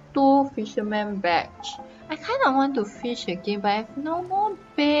 22 fisherman badge. I kind of want to fish again, but I have no more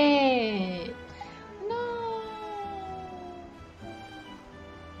bait. No.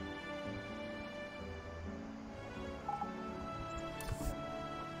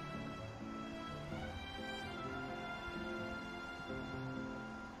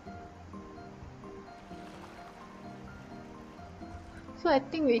 So I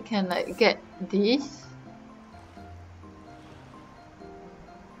think we can like get this.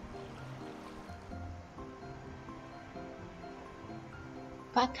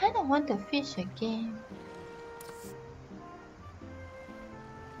 But I kind of want to fish again.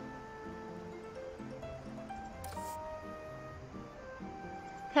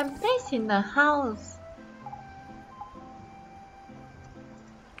 Can place in the house.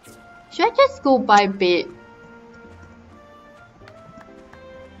 Should I just go buy bait?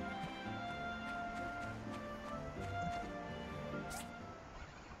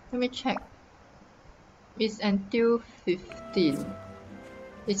 Let me check. It's until 15.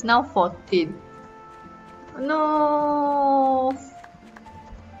 It's now 14. No!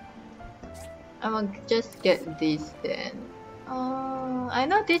 I will just get this then. Oh, I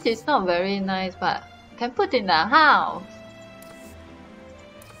know this is not very nice, but can put in the house.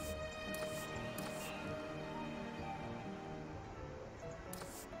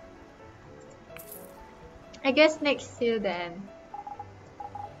 I guess next year then.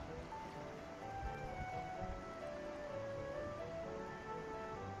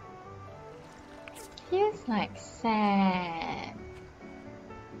 Feels like sad.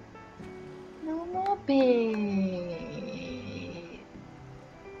 No more bait.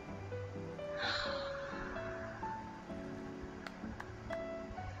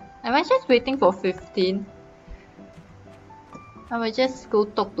 Am I just waiting for 15? I will just go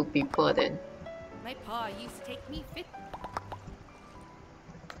talk to people then. My pa used to take me fit.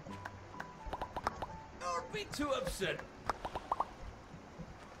 Don't be too upset.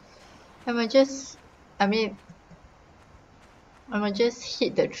 I will just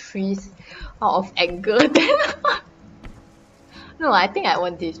hit the trees out of anger. No, I think I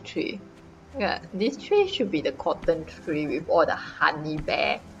want this tree. Yeah, this tree should be the cotton tree with all the honey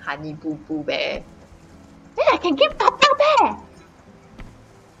bear, honey boo boo bear. Then I can give Papa Bear.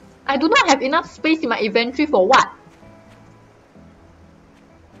 I do not have enough space in my inventory for what?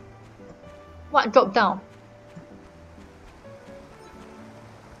 What dropped down?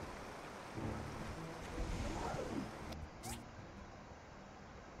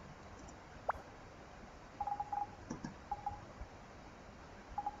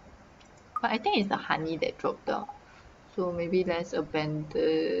 But I think it's the honey that dropped down. So maybe let's abandon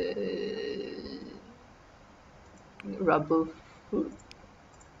rubber fruit.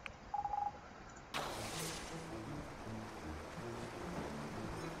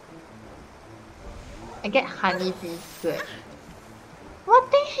 I get honey bee sweat. What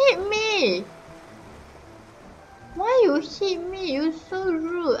thing hit me? Why you hit me? You're so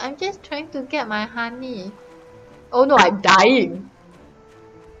rude. I'm just trying to get my honey. Oh no, I'm dying.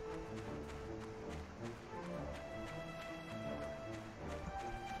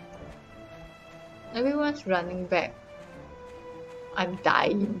 Everyone's running back. I'm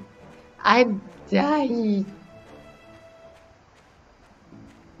dying. I'm dying.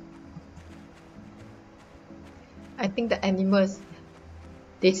 I think the animals,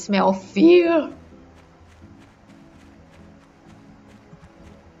 they smell fear.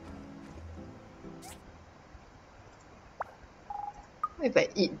 What if I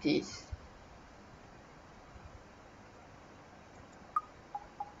eat this?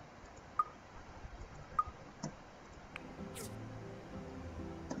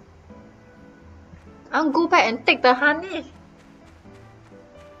 I'll go back and take the honey.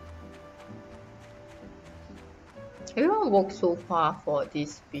 Everyone walked so far for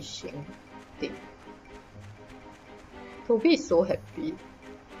this fishing thing. Toby is so happy.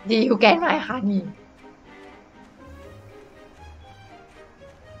 Did you get my honey?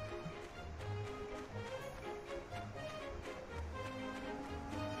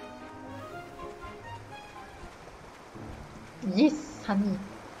 Yes, honey.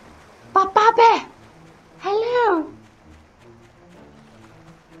 Papa Bear! Hello!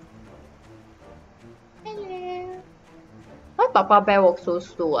 Hello! Why Papa Bear walk so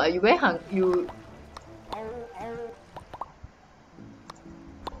slow? You very hungry? You...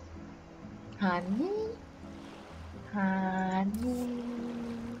 Honey? Honey?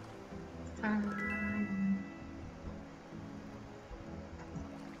 Honey?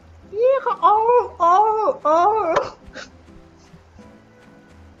 Yeah! Oh!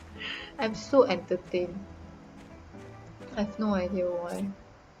 I'm so entertained. I have no idea why.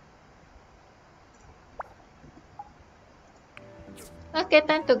 Okay,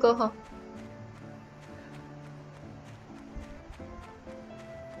 time to go home.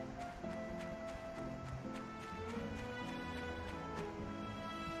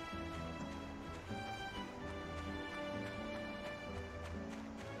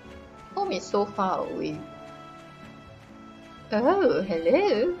 Home is so far away. Oh,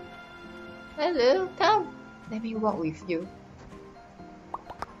 hello. Hello, come. Let me walk with you.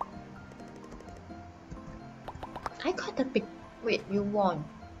 I got the big. Wait, you won.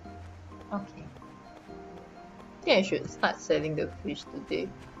 Okay. I think I should start selling the fish today,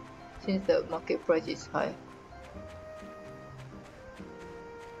 since the market price is high.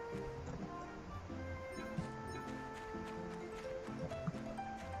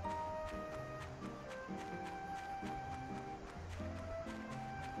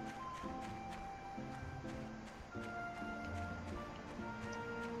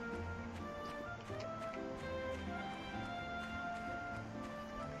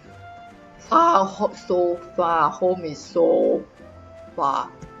 So far. Home is so far.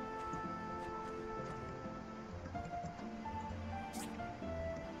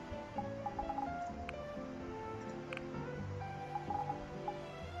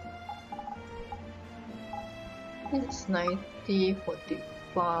 It's 90,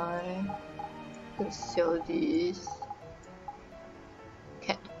 45. Let's sell this.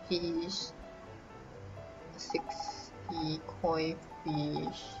 Catfish. 60 koi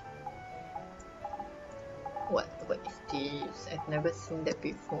fish. What is this? I've never seen that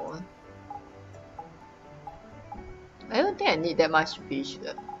before. I don't think I need that much fish.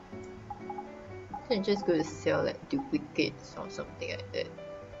 So I'm just going to sell like duplicates or something like that.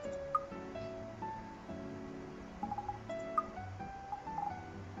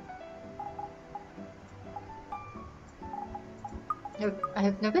 I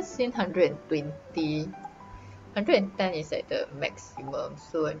have never seen 120. 110 is like the maximum,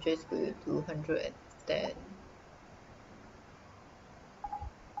 so I'm just going to do 110.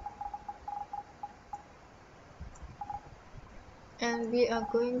 And we are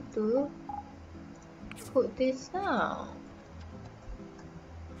going to put this down.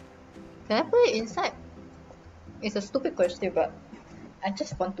 Can I put it inside? It's a stupid question, but I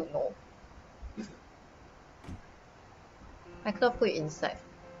just want to know. I cannot put it inside.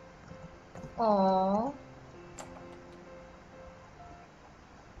 Aww.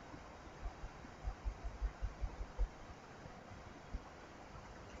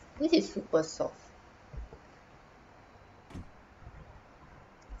 This is super soft.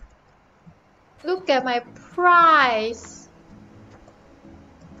 Look at my price.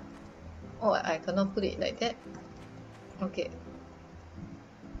 Oh, I cannot put it like that. Okay.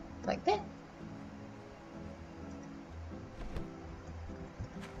 Like that.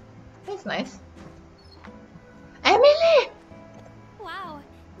 That's nice. Emily! Wow,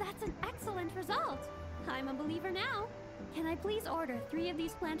 that's an excellent result. I'm a believer now. Can I please order 3 of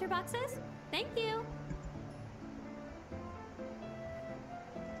these planter boxes? Thank you.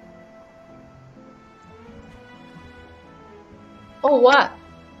 Oh, what?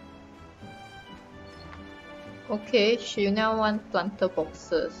 Okay, she now wants planter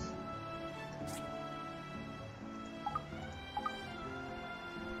boxes.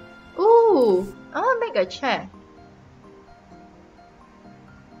 Ooh, I want to make a chair.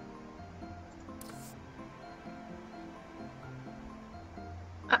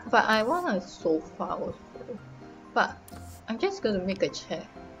 But I want a sofa also. But I'm just gonna make a chair.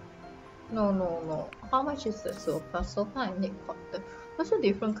 No. How much is the sofa? Sofa I need cotton. Also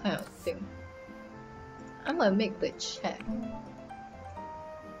different kind of thing. I'm gonna make the chair.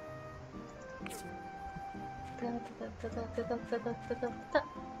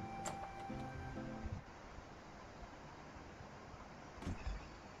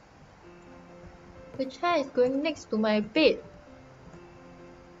 The chair is going next to my bed.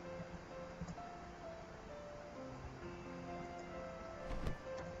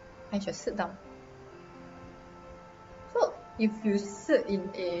 I should sit down. So if you sit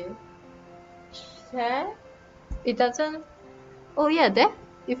in a chair, it doesn't. Oh yeah, there.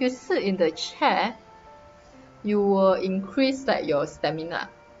 If you sit in the chair, you will increase like your stamina.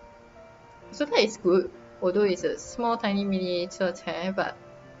 So that is good. Although it's a small tiny miniature chair, but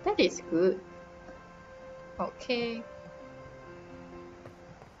that is good. Okay.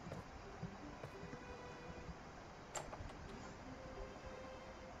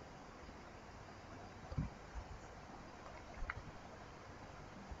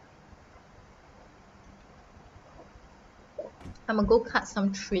 I'm gonna go cut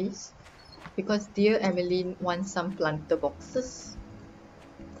some trees. because dear Emily wants some planter boxes.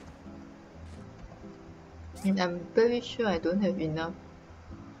 And I'm very sure I don't have enough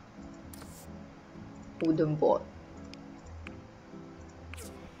wooden board.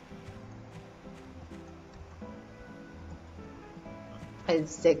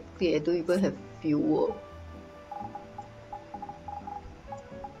 Exactly, I don't even have fuel.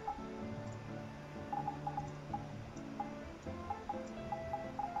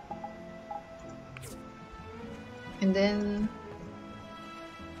 And then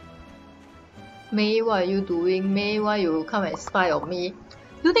May, what are you doing? May, why you come and spy on me?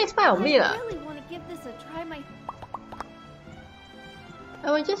 You take spy on me lah. I really want to give this a try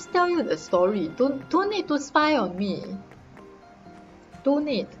I will just tell you the story. Don't need to spy on me. Don't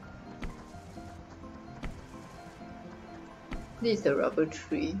need. This is the rubber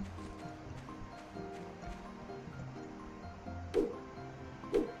tree.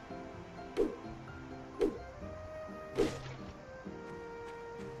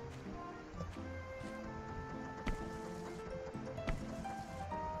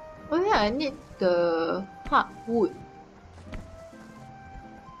 Oh yeah, I need the hardwood.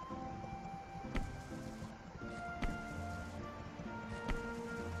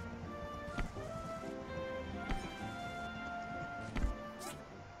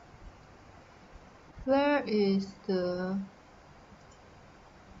 Where is the...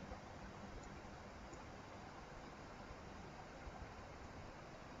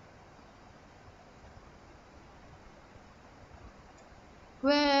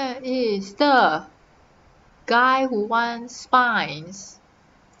 Where is the guy who wants spines?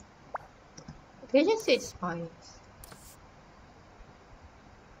 They just said spines.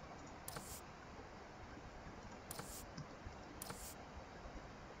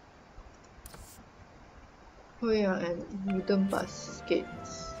 Oh yeah, and wooden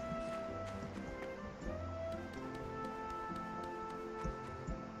baskets.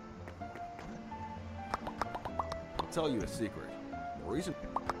 I'll tell you a secret. The reason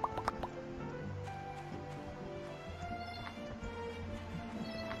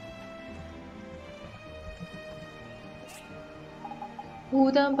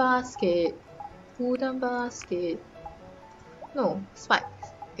Wooden basket. Wooden basket. No, spikes.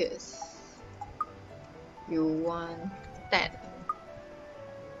 Yes. You want that.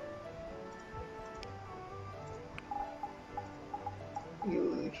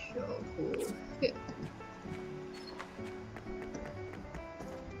 You shall go here.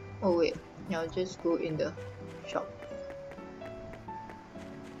 Oh wait, I'll just go in the shop.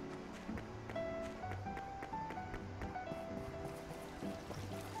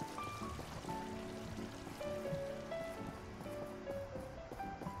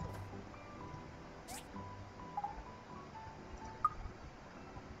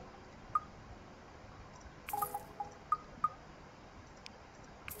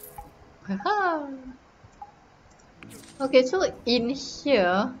 Haha. Okay, so in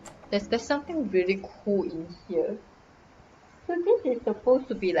here, there's something really cool in here. So this is supposed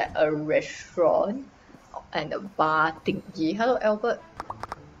to be like a restaurant and a bar thingy. Hello, Albert.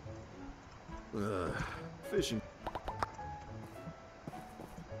 fishing.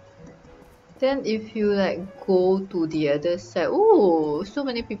 Then if you like go to the other side, oh, so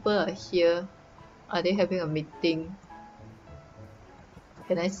many people are here. Are they having a meeting?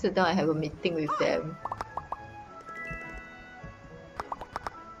 Can I sit down and have a meeting with them?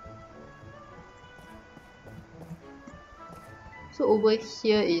 So over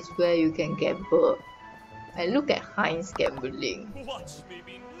here is where you can gamble. And look at Heinz gambling. Watch me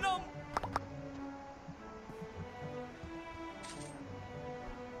be numb.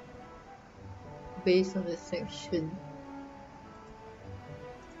 Based on the section.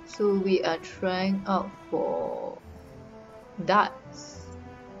 So we are trying out for darts.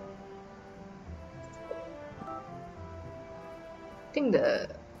 I think the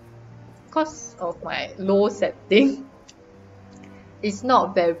cost of my low setting it's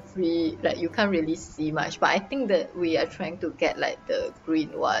not very like you can't really see much, but I think that we are trying to get like the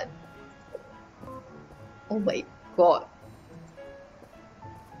green one. Oh my god.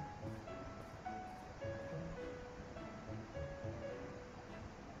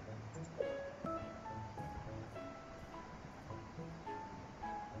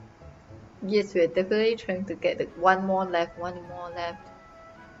 Yes, we're definitely trying to get the one more left.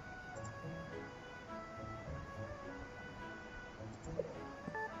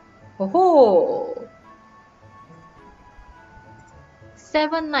 Oh,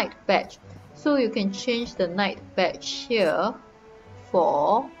 7 night badge. So you can change the night badge here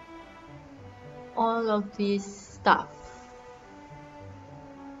for all of this stuff.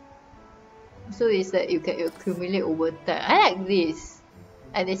 So it's like you can accumulate over time. I like this.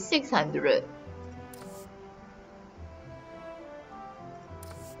 And it's 600.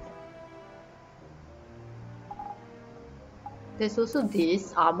 There's also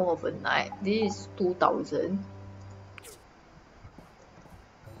this armor of a knight. This is 2000.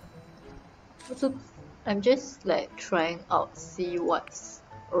 So I'm just like trying out, see what's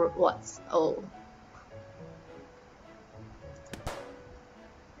oh.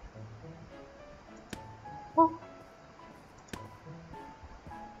 Oh.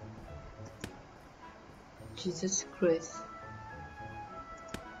 Jesus Christ.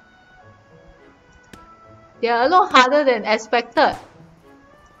 They are a lot harder than expected.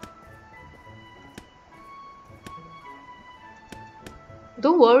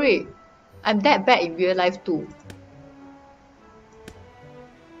 Don't worry, I'm that bad in real life too.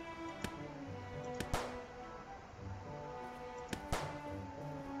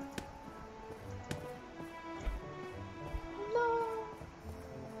 No.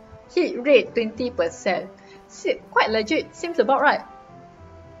 Hit rate 20%. Quite legit, seems about right.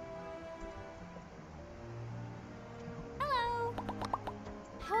 Hello.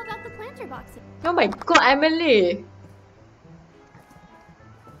 How about the planter boxes? Oh my god, Emily!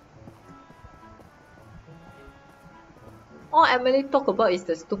 All Emily talk about is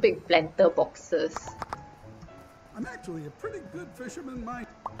the stupid planter boxes. I'm actually a pretty good fisherman myself.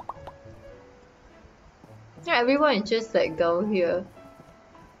 Yeah, everyone is just like down here,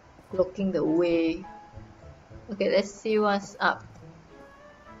 looking the way. Okay, let's see what's up.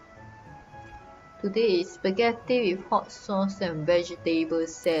 Today is spaghetti with hot sauce and vegetable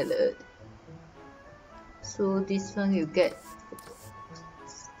salad. So this one you get.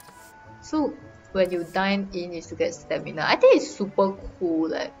 So when you dine in is to get stamina. I think it's super cool,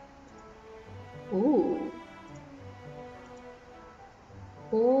 like. Ooh.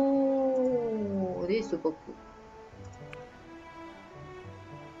 Oh, this is super cool.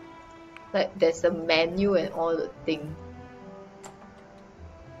 Like there's a menu and all the thing.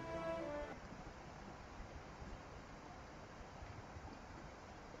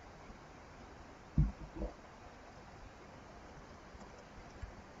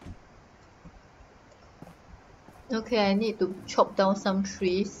 Okay, I need to chop down some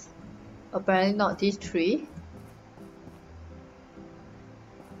trees. Apparently not this tree.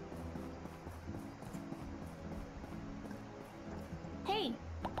 Hey!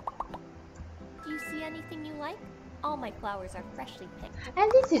 Do you see anything you like? All my flowers are freshly picked.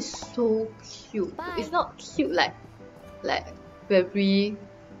 And this is so cute. Bye. It's not cute like very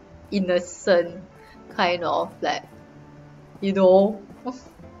innocent kind of like, you know.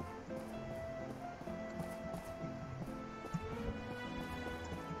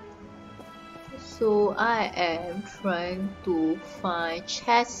 So I am trying to find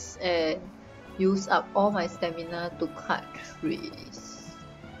chests and use up all my stamina to cut trees.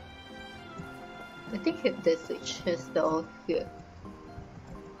 I think there's a chest down here.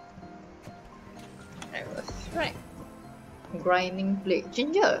 I was right. Grinding blade.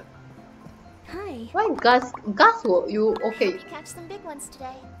 Ginger! Hi. Why Gus were you okay? Hope you catch some big ones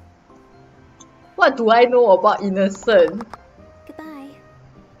today. What do I know about innocent? Goodbye.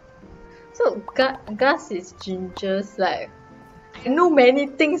 So Gus is Ginger's like, I know many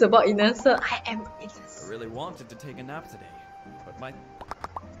things about innocent. I am innocent. I really wanted to take a nap today, but my...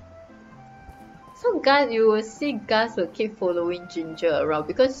 So Gus, you will see Gus will keep following Ginger around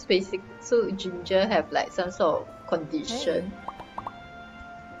because so Ginger have like some sort of condition.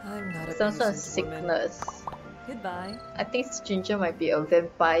 I'm not a some sort of decent woman. sickness. Goodbye. I think Ginger might be a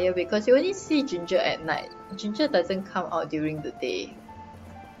vampire because you only see Ginger at night. Ginger doesn't come out during the day.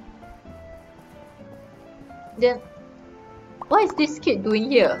 Then, what is this kid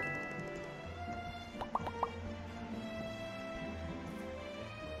doing here?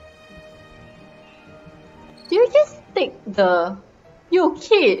 Do you just take the... You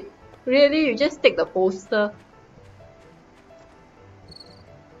kid! Really? You just take the poster?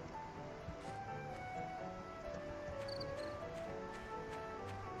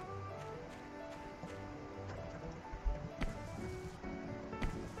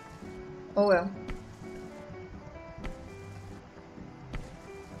 Oh well.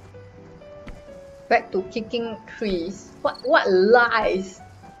 Back to kicking trees. What lies?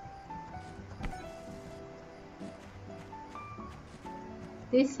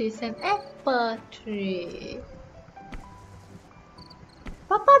 This is an apple tree.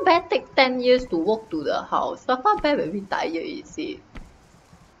 Papa Bear take 10 years to walk to the house. Papa Bear very tired, is it?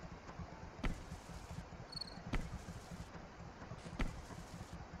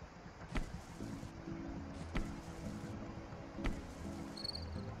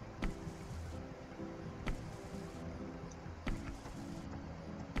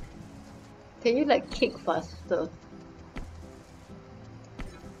 Can you like kick faster?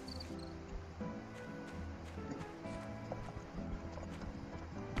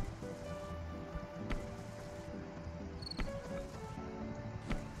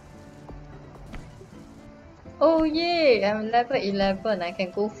 Oh yay! I'm level 11. I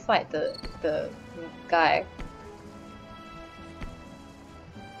can go fight the guy.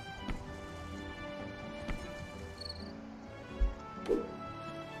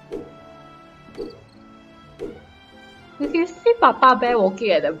 You can see Papa Bear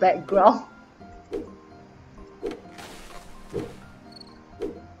walking at the background.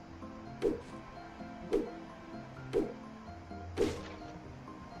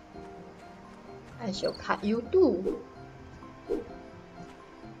 I shall cut you too.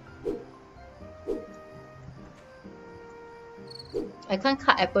 I can't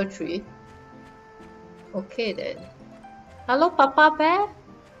cut apple tree. Okay then. Hello Papa Bear?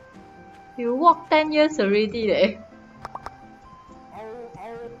 You walked 10 years already leh.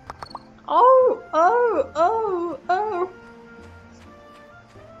 Oh, oh, oh, oh.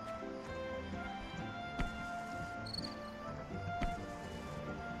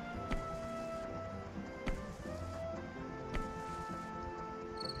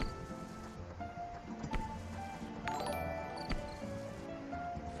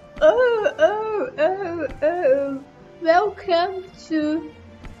 Oh, oh, oh, oh. Welcome to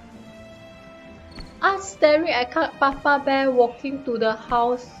us staring at Papa Bear walking to the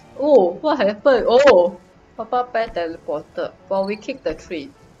house. Oh, what happened? Oh, Papa Bear teleported. Well, we kicked the tree.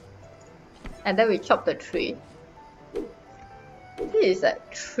 And then we chopped the tree. This is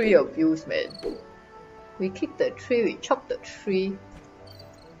like tree abuse, man. We kicked the tree, we chopped the tree.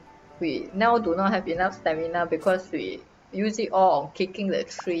 We now do not have enough stamina because we use it all on kicking the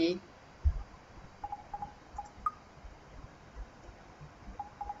tree.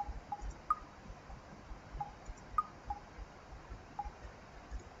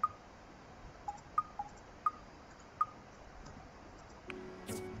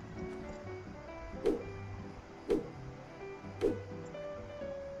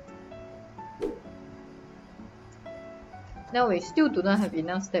 Now we still do not have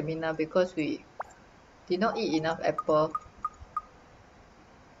enough stamina because we did not eat enough apple.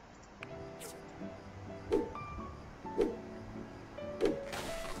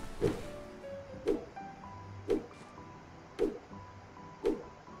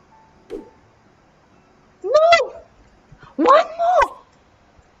 No! One more!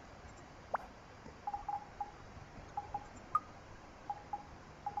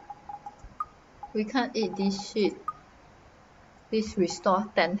 We can't eat this shit. Please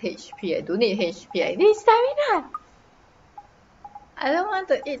restore 10 HP. I don't need HP. I need stamina. I don't want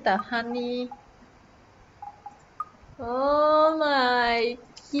to eat the honey. Oh my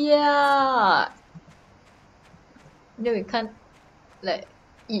god. Then we can't like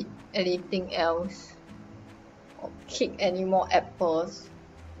eat anything else or kick any more apples.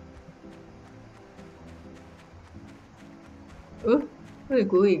 Where are you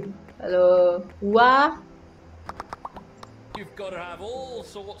going? Hello? What? You've got to have all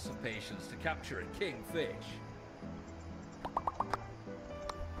sorts of patience to capture a kingfish.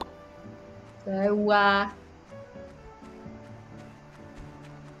 What?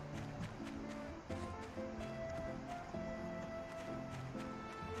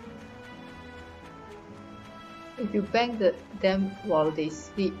 If you bang them while they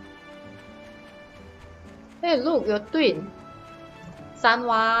sleep. Hey look, your twin.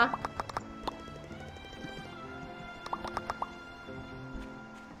 Sanwa.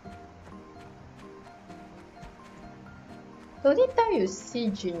 The only time you see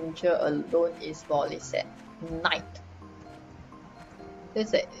Ginger alone is while it's at night.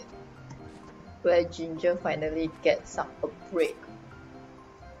 That's like where Ginger finally gets a break.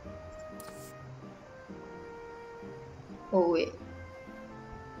 Oh wait.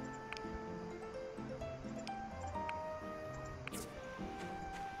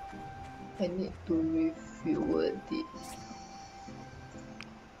 I need to refuel this.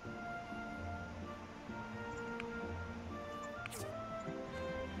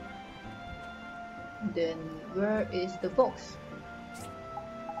 Then where is the box?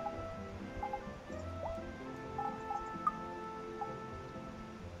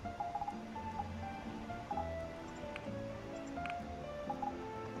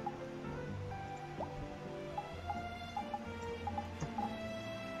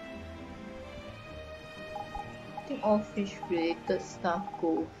 I think all fish related stuff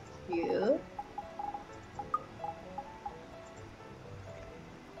go here.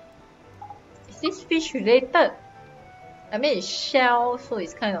 Is this fish related? I mean it's shell, so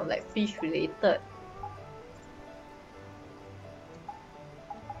it's kind of like fish related.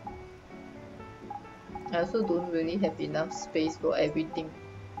 I also don't really have enough space for everything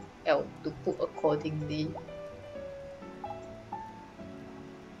else to put accordingly.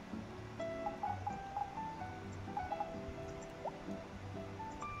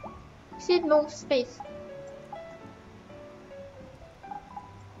 See, no space.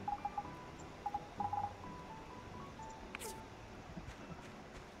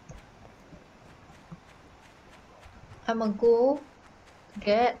 I'ma go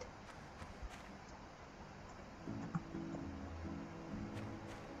get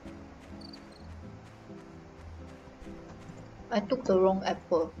I took the wrong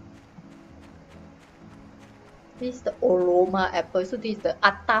apple. This is the aroma apple, so this is the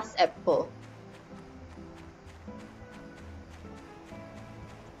atas apple.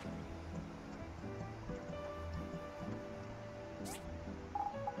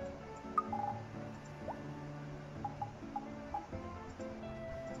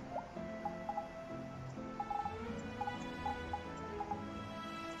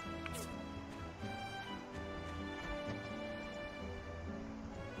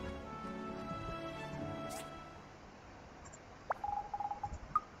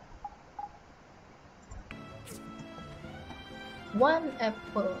 One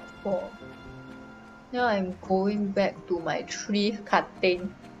apple for. Now I'm going back to my tree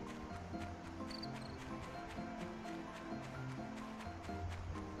cutting.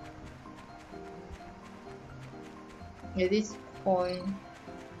 At this point,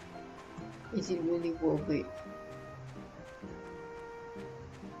 is it really worth it?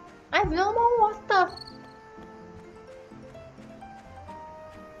 I have no more water.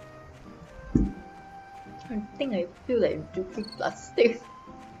 I think I feel like I'm drinking plastic.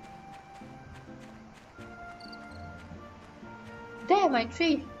 There, my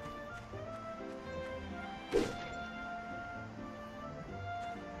tree.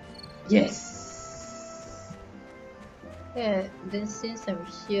 Yes. Yeah, then since I'm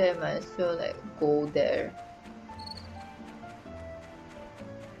here, I might as well like go there.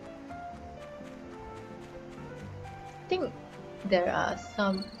 I think there are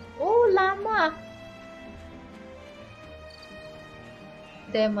some. Oh, llama.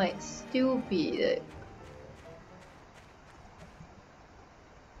 There might still be like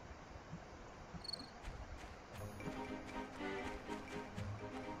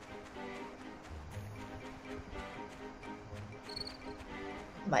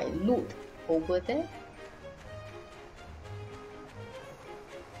my loot over there.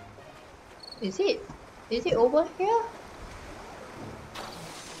 Is it? Is it over here?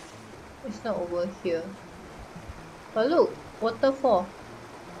 It's not over here. But look, waterfall.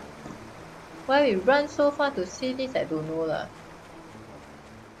 Why we run so far to see this, I don't know lah.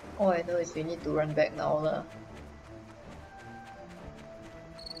 All I know is we need to run back now lah.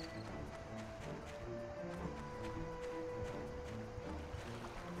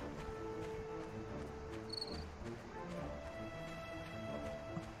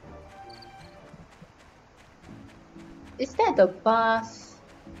 Is that the bus?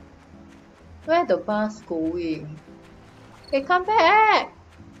 Where the bus going? Hey, come back!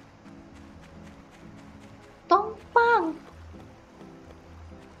 Tongpang!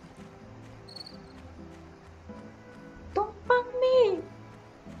 Tongpang me!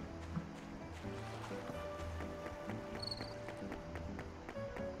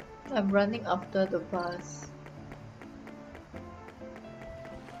 I'm running after the bus.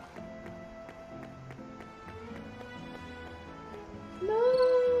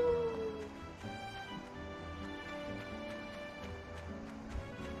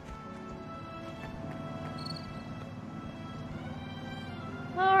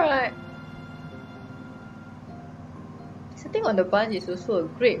 Sitting on the bus is also a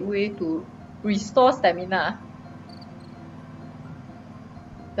great way to restore stamina.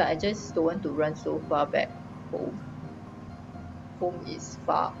 But I just don't want to run so far back home. Home is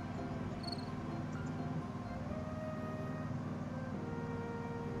far.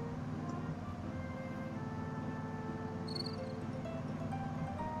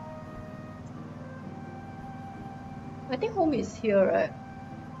 I think home is here, right?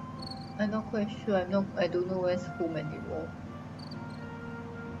 I'm not quite sure. I don't know where's home anymore.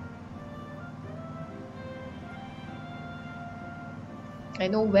 I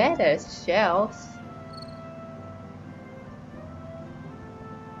know where there's shells.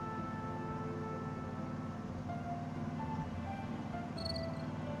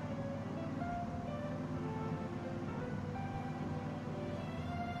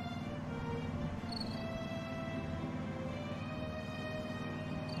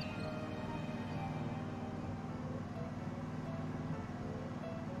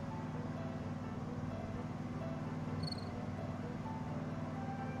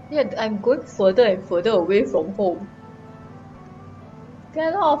 Yeah, I'm going further and further away from home.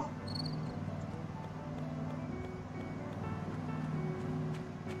 Get off!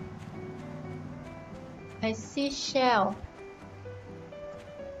 I see shell.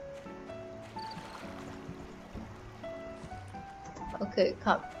 Okay,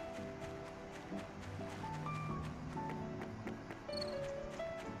 come.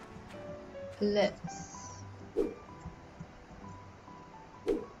 Let's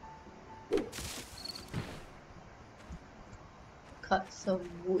cut some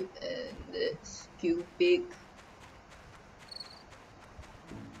wood and let's kill pig.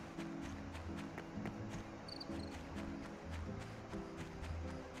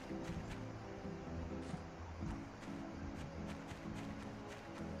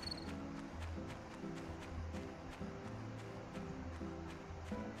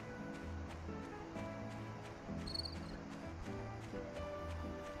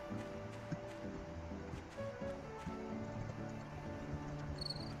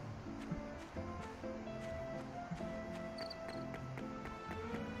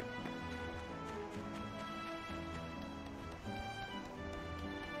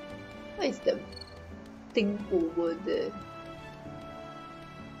 What is the thing over there?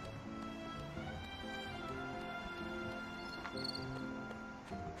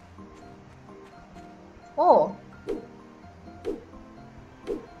 Oh!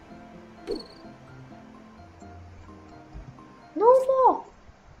 No more!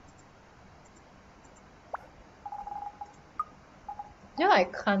 Yeah, I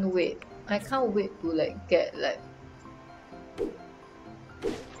can't wait. I can't wait to like get like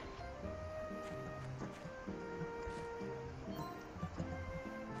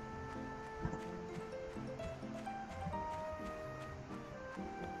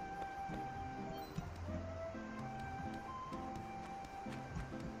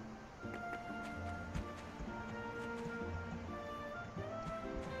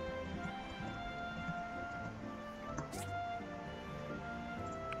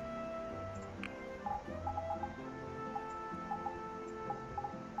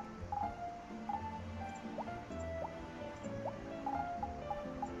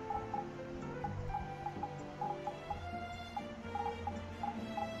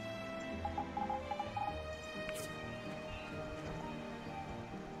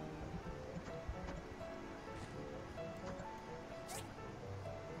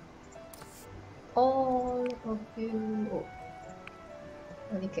all of you. Oh,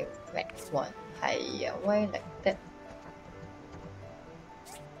 only get max one. Hiya, why like that?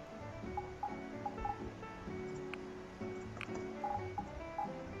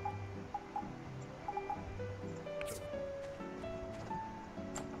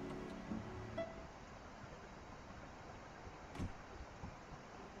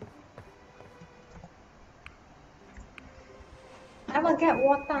 I will get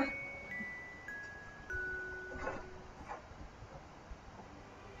water.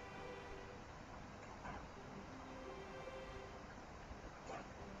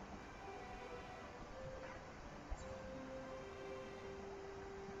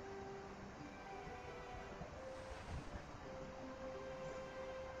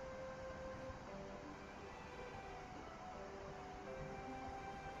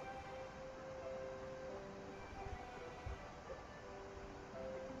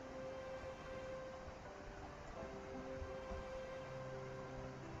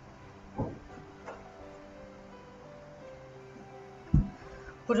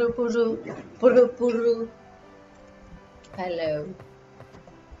 Puru puru, puru puru. Hello.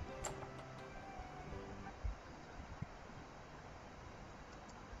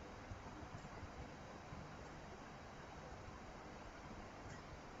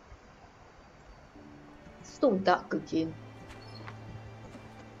 So dark again.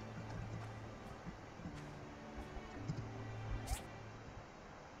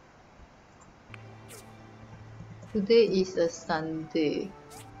 Today is a Sunday.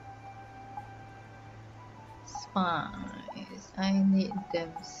 Spice. I need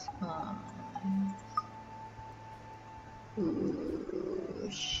them spice. Ooh,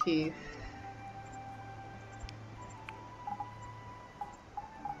 shift.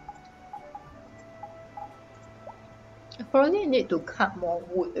 I probably need to cut more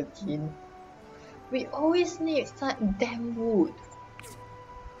wood again. We always need such damn wood.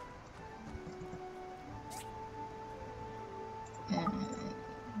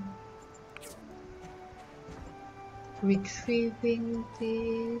 Retrieving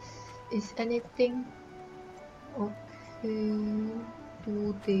this is anything? Okay,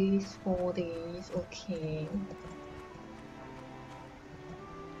 2 days, 4 days, okay.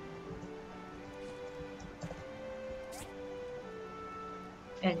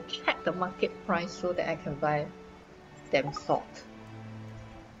 and check the market price so that I can buy them salt.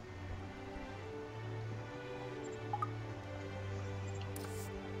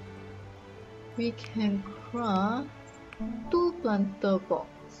 We can craft 2 planter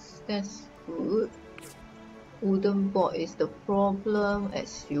box. That's good. Wooden board is the problem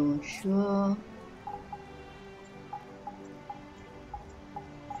as usual.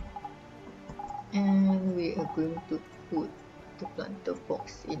 And we are going to put the planter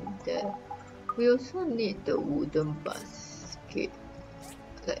box in there. We also need the wooden basket,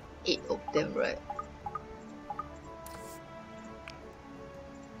 like 8 of them, right?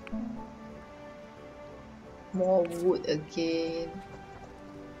 More wood again.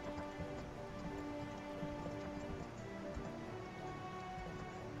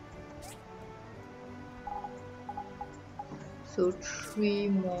 So 3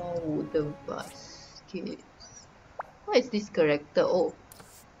 more wooden baskets. What is this character? Oh.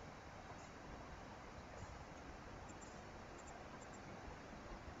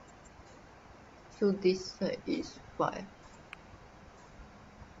 So this side is 5.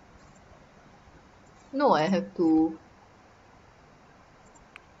 No, I have to...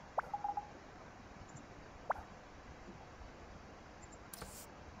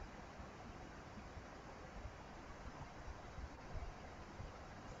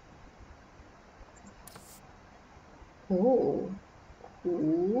 Oh,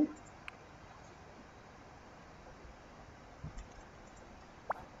 cool.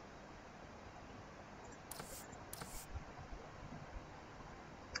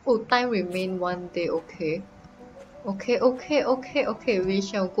 Oh, time remain 1 day, okay. Okay, we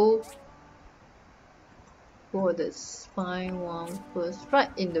shall go for the spine one first, right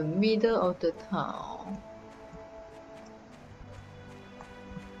in the middle of the town.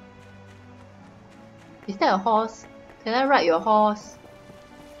 Is that a horse? Can I ride your horse?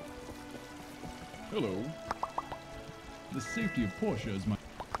 Hello. The safety of Portia is my...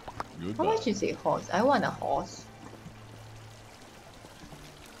 Goodbye. How much is a horse? I want a horse.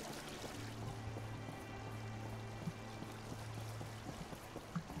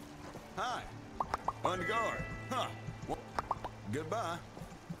 Hi. On guard. Huh. Well, goodbye.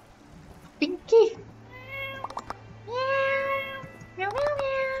 Pinky!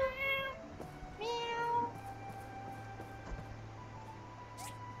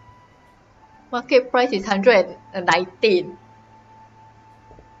 Market price is 119.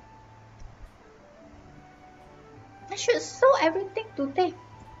 I should sell everything today.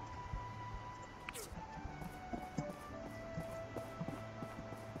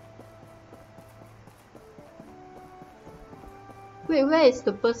 Wait, where is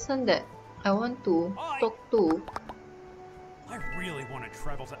the person that I want to talk to? I really want to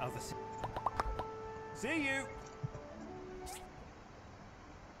travel to other cities. See you!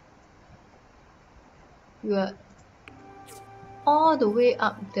 You are all the way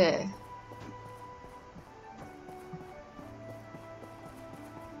up there.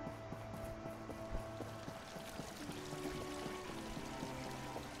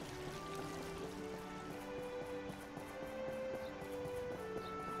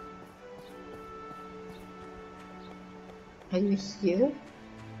 Are you here?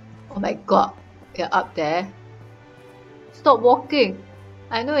 Oh my god, you're up there. Stop walking.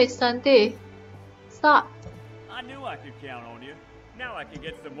 I know it's Sunday. Stop. I knew I could count on you. Now I can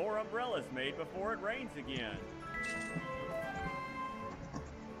get some more umbrellas made before it rains again.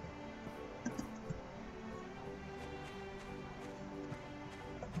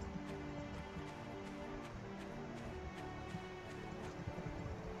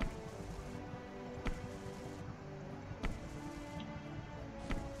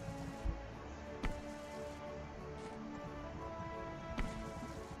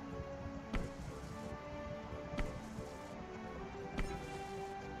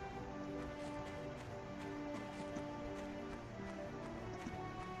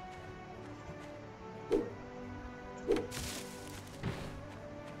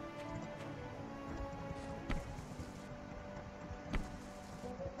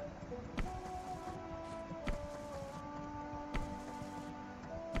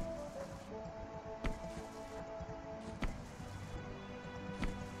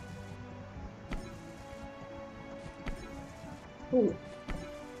 Ooh.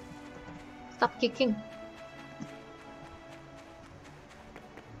 Stop kicking.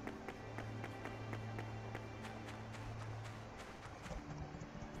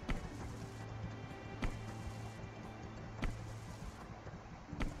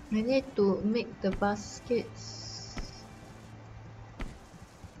 I need to make the baskets.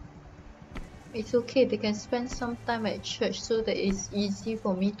 It's okay, they can spend some time at church so that it's easy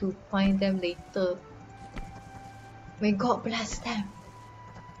for me to find them later. May God bless them.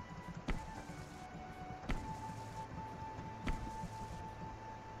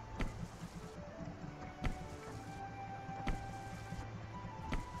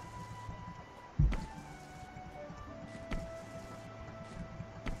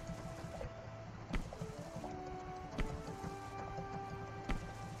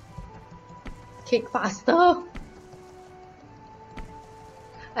 Kick faster!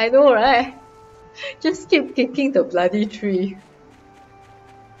 I know, right? Just keep kicking the bloody tree.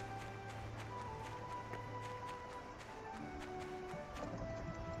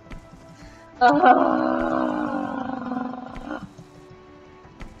 Ah.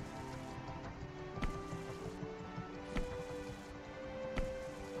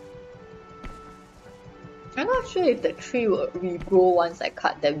 I'm not sure if the tree will regrow once I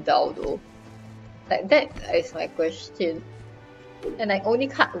cut them down though. Like that is my question. And I only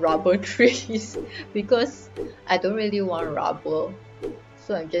cut rubber trees because I don't really want rubber.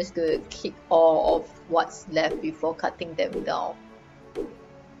 So I'm just gonna keep all of what's left before cutting them down.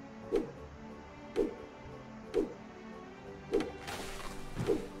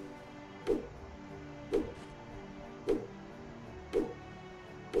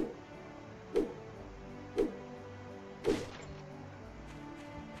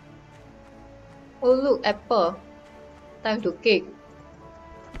 Oh look, apple. Time to cake.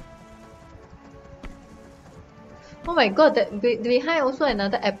 Oh my god, that behind also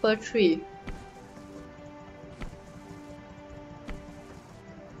another apple tree.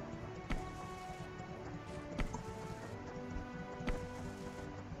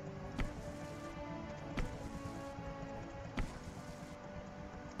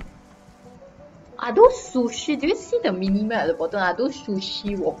 Are those sushi? Do you see the mini map at the bottom? Are those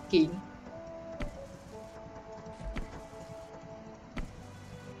sushi walking?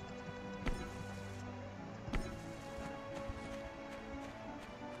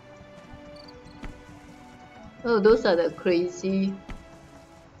 Oh, those are the crazy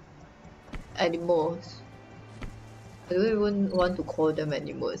animals. I don't even want to call them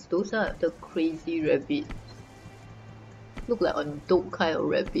animals. Those are the crazy rabbits. Look like a dog kind of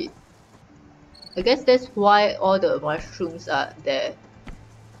rabbit. I guess that's why all the mushrooms are there.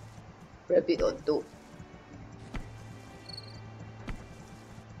 Rabbit or dog.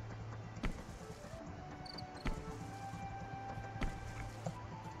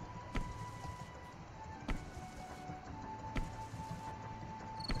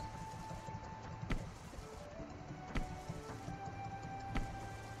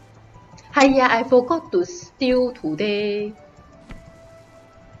 Hiya, I forgot to steal today.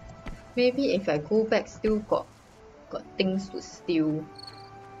 Maybe if I go back still got things to steal.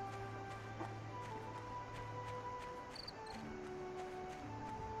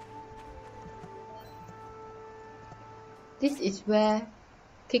 This is where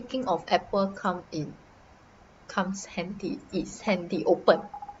kicking of apple comes handy. It's handy. Open.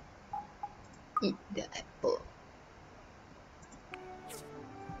 Eat the apple.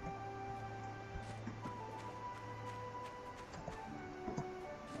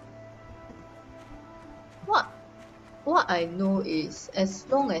 What I know is as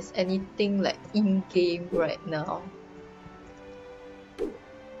long as anything like in-game right now,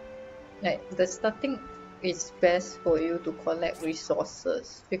 like the starting is best for you to collect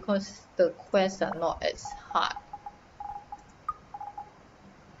resources because the quests are not as hard.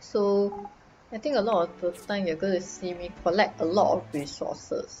 So I think a lot of the time you're going to see me collect a lot of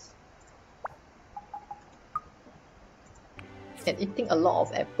resources and eating a lot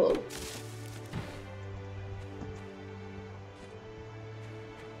of apple.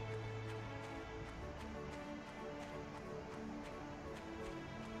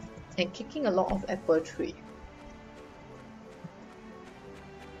 And kicking a lot of apple tree.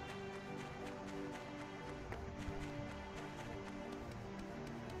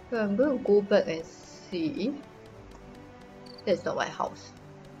 So I'm going to go back and see. That's not my house.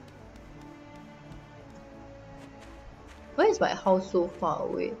 Why is my house so far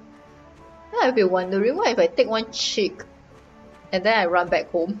away? Then I've been wondering, what if I take one chick and then I run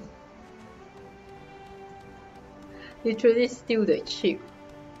back home? Literally steal the chick.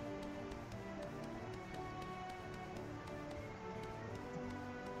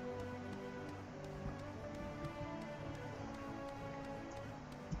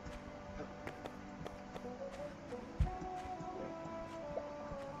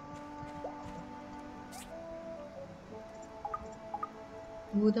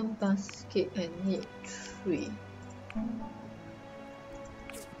 Wooden basket and need 3.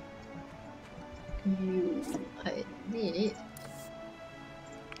 I need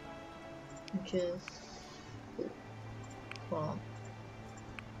just one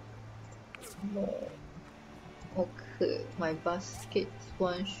more. Okay, my basket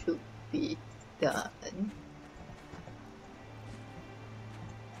one should be done.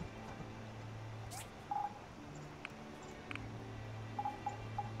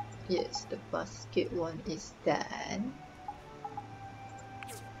 Yes, the basket one is done.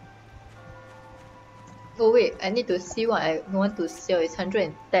 Oh wait, I need to see what I want to sell. It's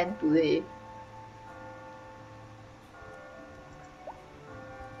 110 today.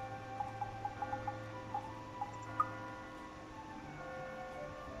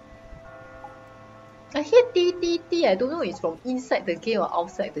 I hear T T T. I don't know it's from inside the game or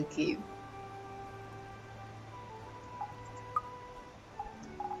outside the game.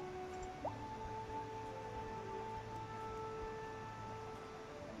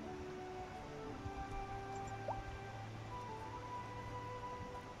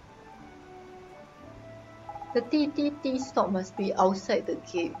 The T T T stop must be outside the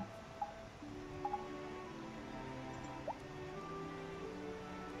game.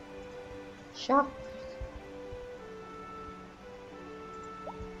 Sharp.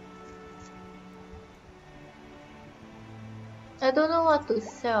 I don't know what to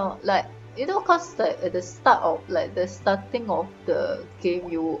sell. Like, you know, cause at the start of the starting of the game,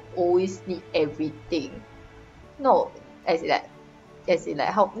 you always need everything. No, as in like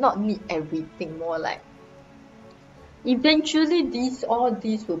how not need everything, more like eventually all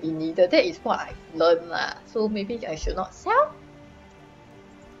these will be needed. That is what I've learned lah. So maybe I should not sell.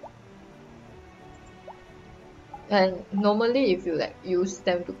 And normally if you like use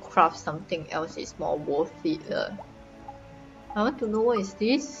them to craft something else, it's more worth it. I want to know what is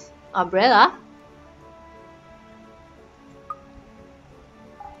this? Umbrella?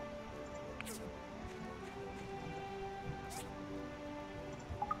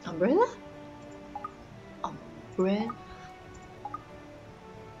 Umbrella?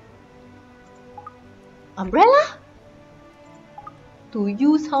 Umbrella? To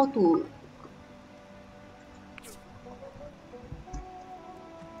use how to...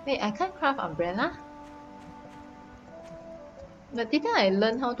 Wait, I can't craft umbrella? But didn't I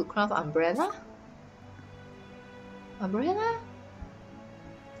learn how to craft umbrella? Umbrella?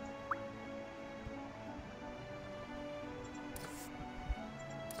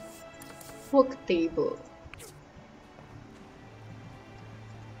 Work table.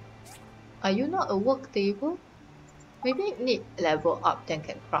 Are you not a work table? Maybe need level up then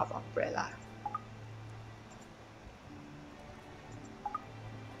can craft umbrella.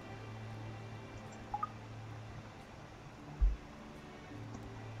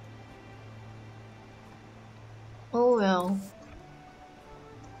 Oh well.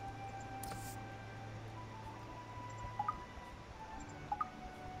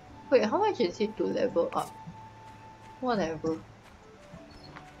 Wait, how much is it to level up? Whatever.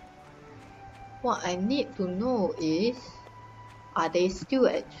 What I need to know is, are they still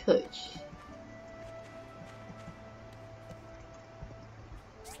at church?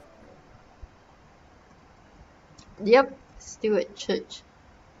 Yep, still at church.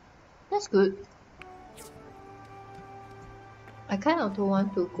 That's good. I kind of don't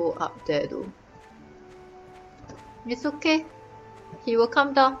want to go up there though. It's okay. He will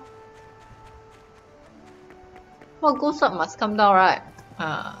come down. What goes up must come down, right?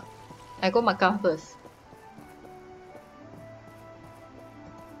 I go makan first.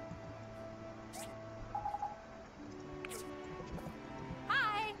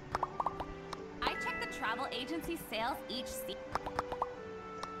 Hi! I check the travel agency sales each season.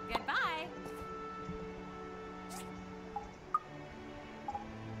 Goodbye!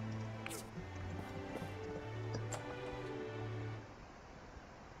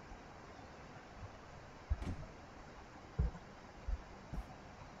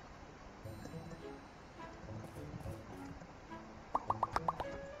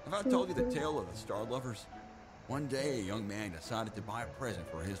 Have I told you the tale of the Star Lovers? One day, a young man decided to buy a present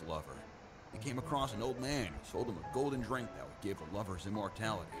for his lover. He came across an old man who sold him a golden drink that would give the lovers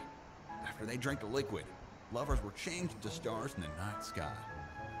immortality. After they drank the liquid, lovers were changed into stars in the night sky.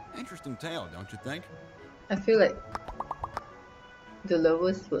 Interesting tale, don't you think? I feel like the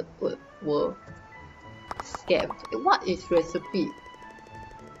lovers were scammed. What is recipe?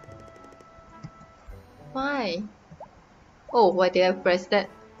 Why? Oh, why did I press that?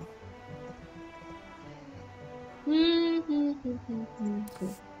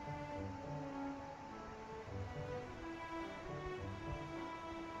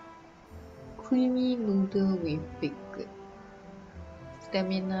 Creamy noodle with bacon.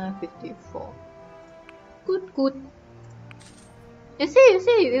 Stamina 54. Good, good.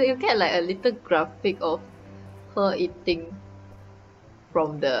 You get like a little graphic of her eating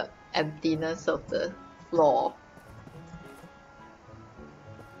from the emptiness of the floor.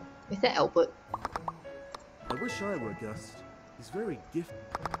 Is that Albert? I wish I were a guest. He's very gifted.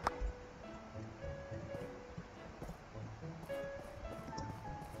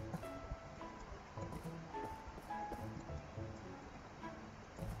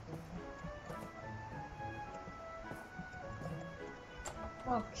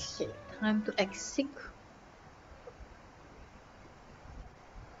 Okay, time to exit.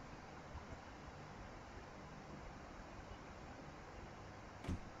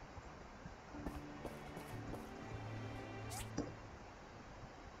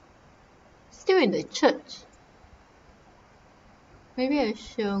 Still in the church. Maybe I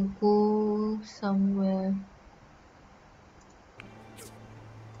should go somewhere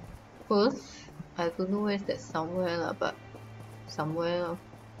first. I don't know where's that somewhere lah, but somewhere lah.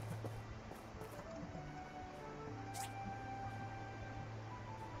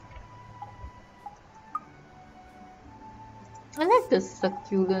 I like the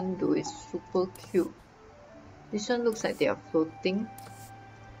succulent though, it's super cute. This one looks like they are floating.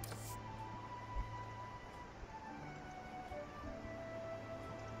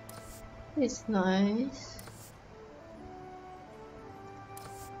 It's nice.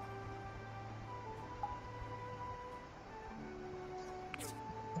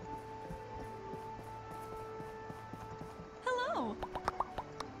 Hello.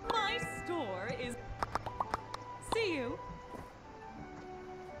 My store is. See you.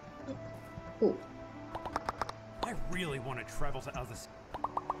 Oh. I really want to travel to other cities.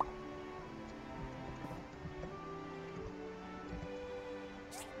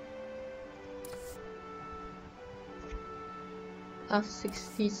 Last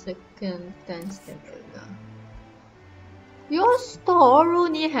 60 seconds, 10 stamina. Your store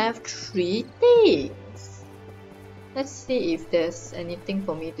only have 3 things. Let's see if there's anything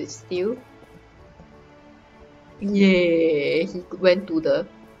for me to steal. Yeah, he went to the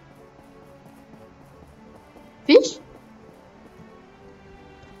fish.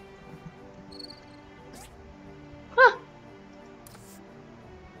 Huh.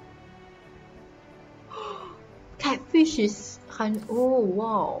 Catfish is oh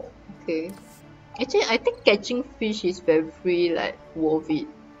wow. Okay. Actually, I think catching fish is very like worth it.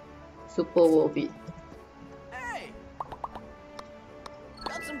 Super worth it. Hey!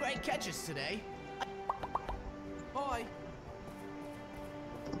 Got some great catches today. Bye.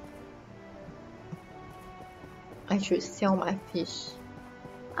 I should sell my fish.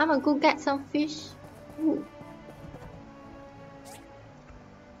 I'ma go get some fish. Ooh.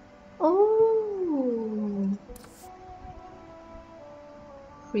 Oh.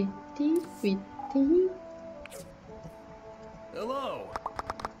 Pretty. Hello.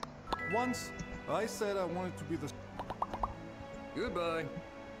 Once, I said I wanted to be the... Goodbye.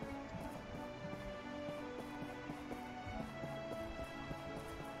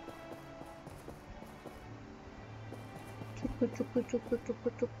 Chuku.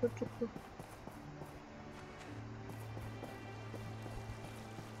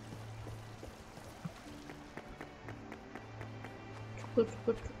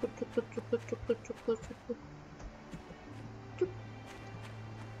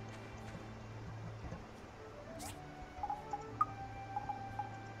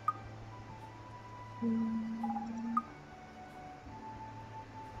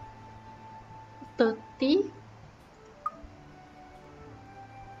 $30.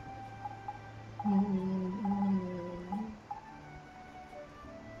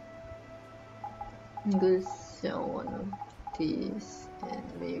 I'm gonna sell one of these and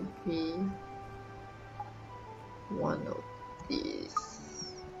maybe one of these.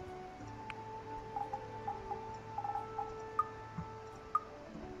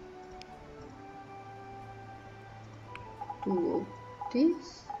 Two of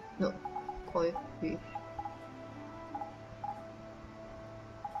these? No, koi fish.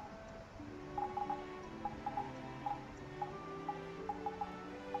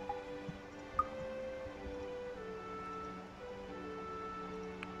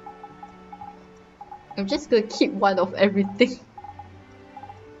 I'm just gonna keep one of everything.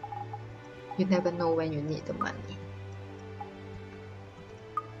 You never know when you need the money.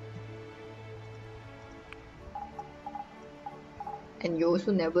 And you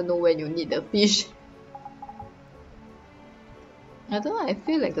also never know when you need the fish. I don't know, I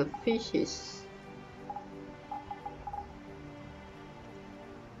feel like the fish is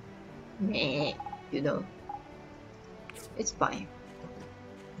meh, you know. It's fine.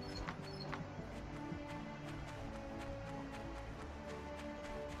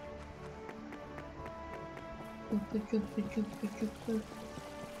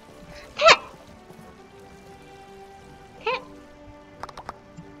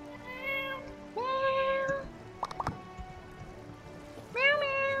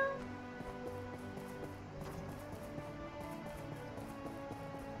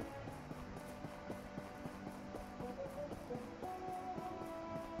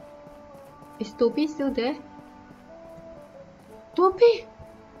 Is Toby still there? Toby!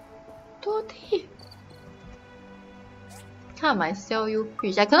 Toby! Can't I sell you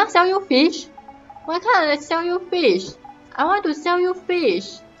fish? I cannot sell you fish! Why can't I sell you fish? I want to sell you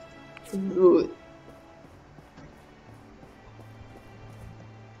fish! Rude.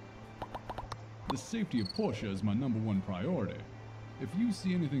 The safety of Portia is my #1 priority. If you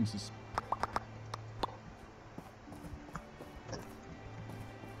see anything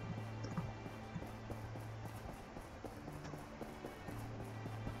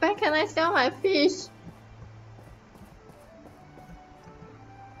Where can I sell my fish?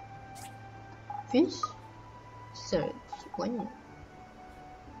 Fish? Search. When?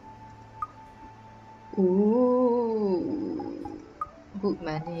 Ooh. Good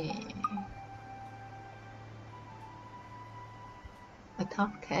money. A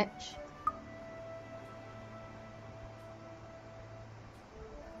tough catch.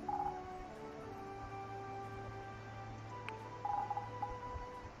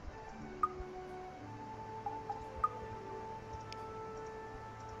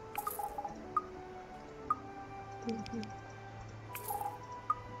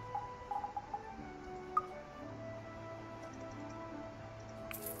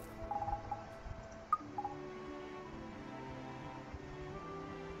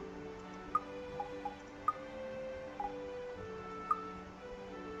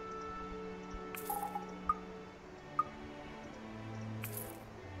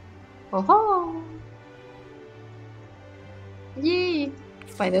 Oh, yay!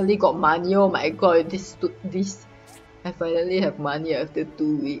 Finally got money. Oh my god, this. I finally have money after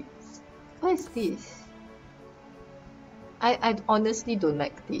 2 weeks. What is this? I honestly don't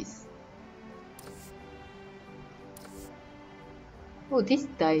like this. Oh, this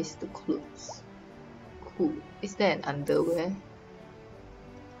dies the clothes. Cool. Is there an underwear?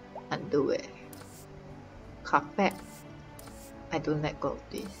 Underwear. Carpet. I don't like all of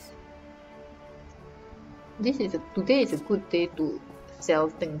this. Today is a good day to sell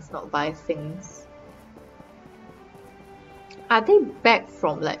things, not buy things. Are they back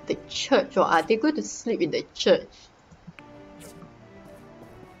from like the church, or are they going to sleep in the church?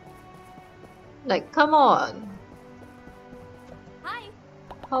 Like, come on. Hi.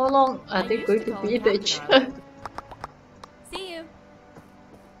 How long are they going to be in the church? See you.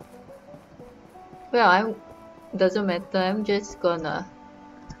 Well, doesn't matter. I'm just gonna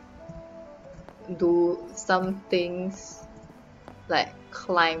do some things like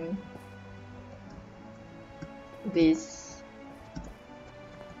climb this.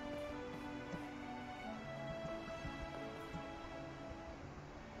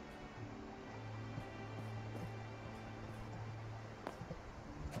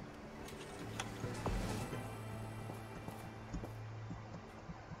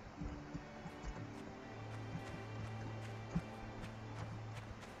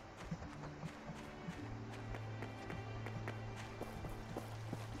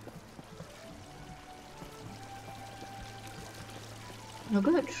 I'm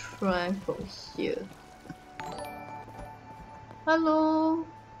gonna try from here. Hello,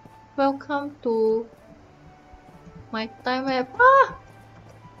 welcome to my time app. Ah!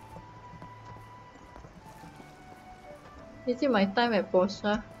 Is it my time at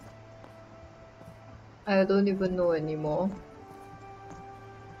Portia? I don't even know anymore.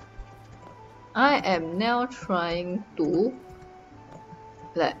 I am now trying to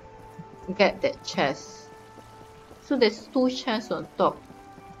like get that chest. So there's 2 chests on top.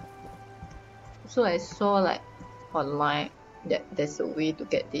 So I saw like online that there's a way to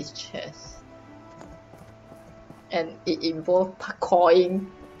get this chest. And it involved parkouring.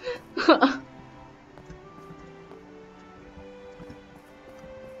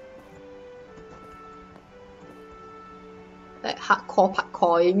 Like hardcore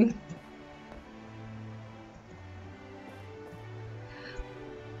parkouring.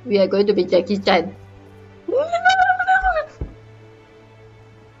 We are going to be Jackie Chan.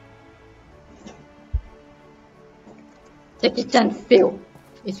 Jackie Chan failed.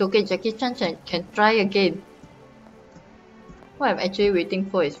 It's okay, Jackie Chan can try again. What I'm actually waiting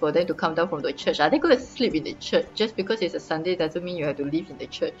for is for them to come down from the church. Are they going to sleep in the church? Just because it's a Sunday doesn't mean you have to live in the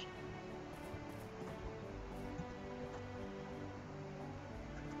church.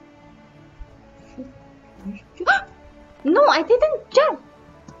 No, I didn't jump!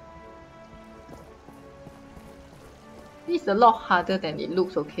 It's a lot harder than it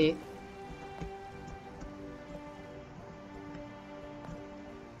looks, okay?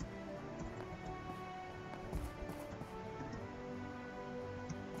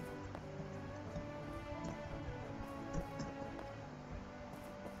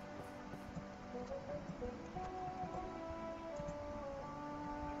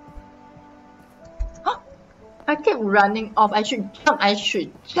 I keep running off. I should jump. I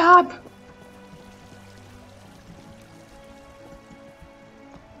should jump.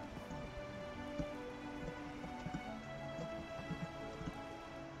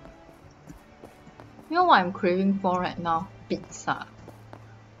 You know what I'm craving for right now? Pizza.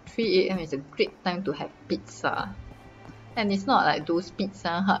 3 AM is a great time to have pizza. And it's not like those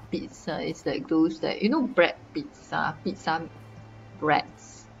Pizza Hut pizza. It's like those that, you know, bread pizza. Pizza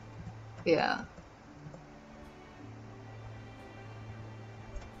breads. Yeah.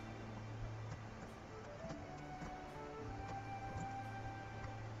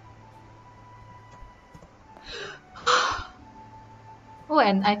 Oh,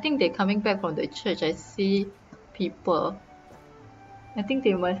 and I think they're coming back from the church. I see people. I think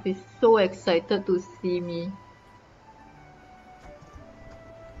they must be so excited to see me.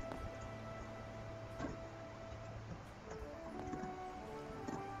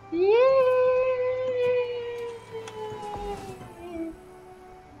 Yay!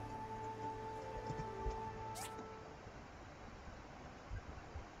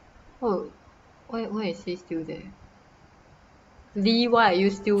 Oh, why is he still there? Lee, why are you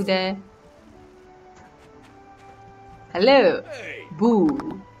still there? Hello? Hey!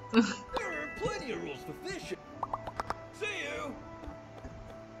 Boo! There are plenty of rules for fishing. See you!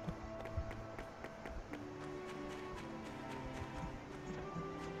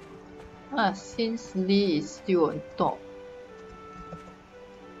 Since Lee is still on top,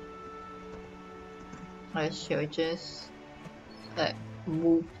 I shall just like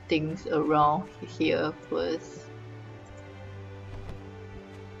move things around here first.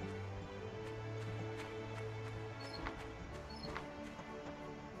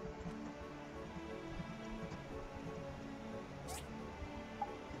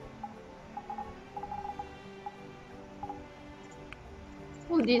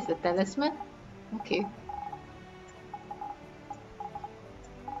 Oh, this is a talisman? Okay.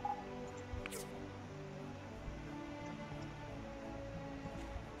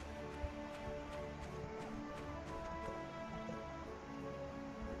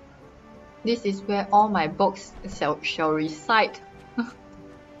 This is where all my books shall reside.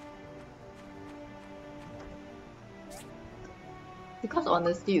 Because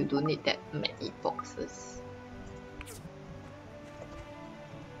honestly, you don't need that many boxes.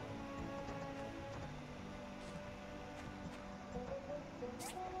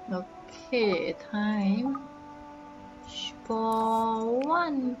 Okay, time for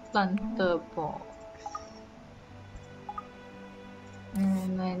one planter box.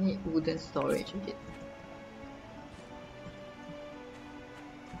 And I need wooden storage again.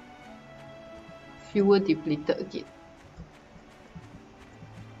 Fuel depleted again.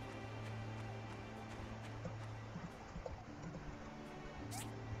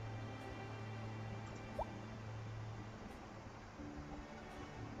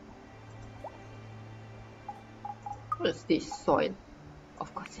 What is this? Soil.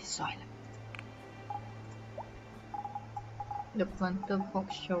 Of course it's soil. The planter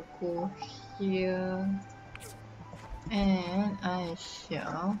box shall go here. And I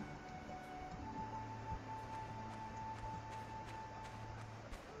shall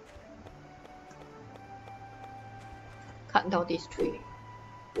cut down this tree.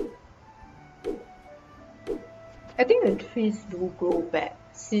 I think the trees do grow back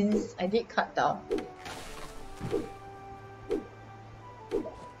since I did cut down.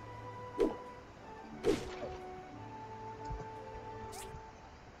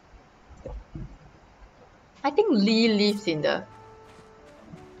 I think Lee lives in the...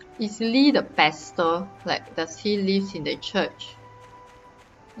 Is Lee the pastor? Like, does he live in the church?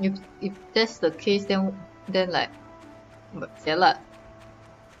 If that's the case, then like, yeah lah.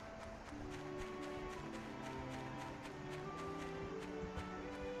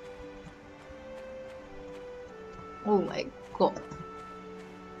 Oh my god.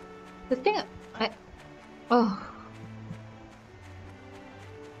 The thing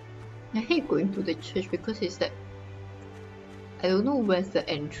I hate going to the church because it's like I don't know where's the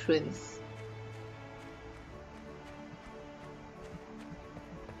entrance.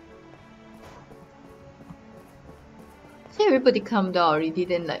 See, everybody come down already,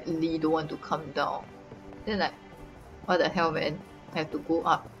 then like Lee don't want to come down. Then like What the hell, man? I have to go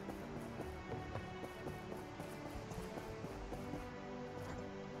up.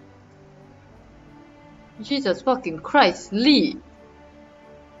 Jesus fucking Christ, Lee!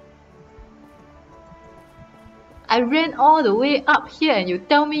 I ran all the way up here and you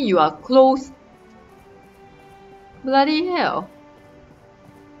tell me you are close. Bloody hell.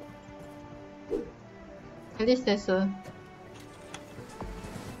 At least there's a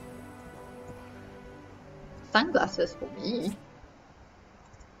sunglasses for me.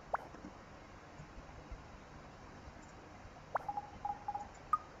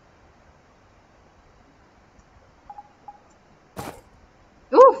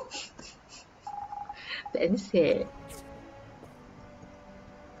 Ooh! Fancy.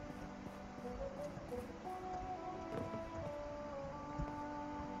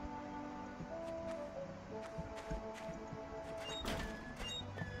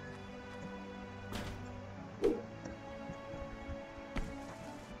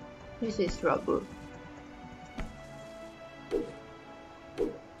 This is rubber.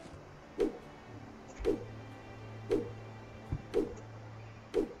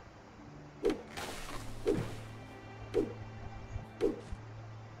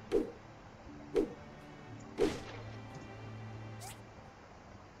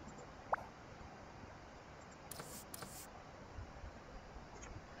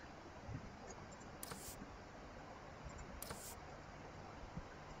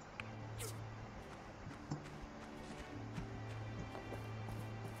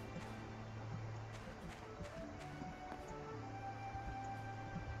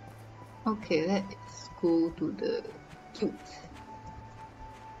 Okay, let's go to the cute.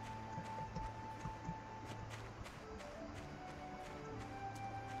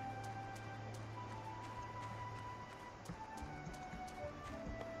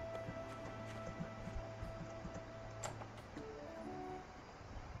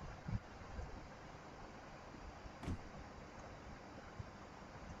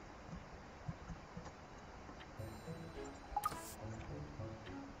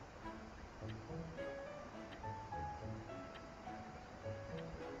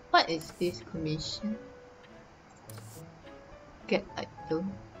 What is this commission? Get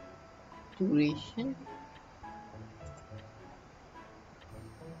item. Duration.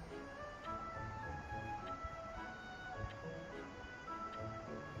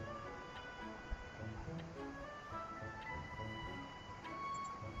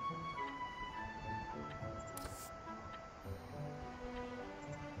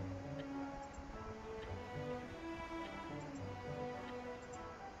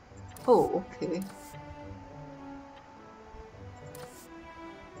 Oh, okay.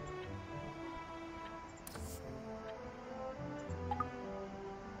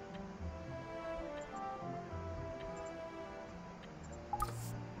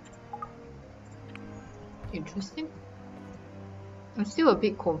 Interesting. I'm still a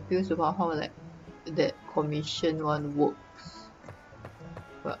bit confused about how like that commission one works.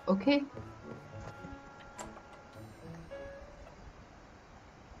 But okay.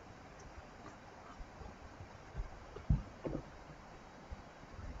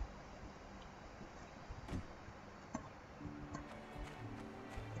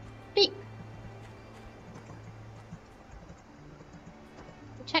 Beep.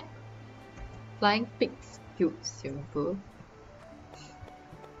 Check. Flying pigs. Cute, simple.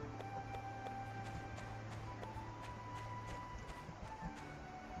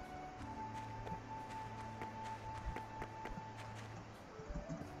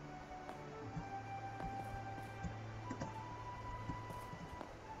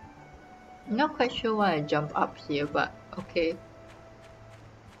 I'm not quite sure why I jump up here, but okay.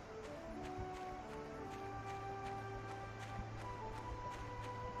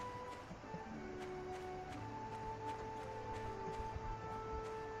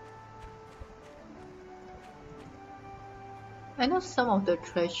 I know some of the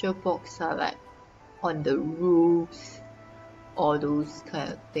treasure box are like on the roofs, all those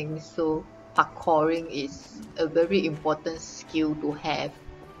kind of things, so parkouring is a very important skill to have.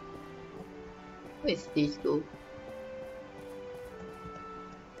 What is this though?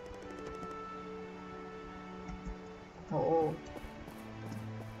 Oh.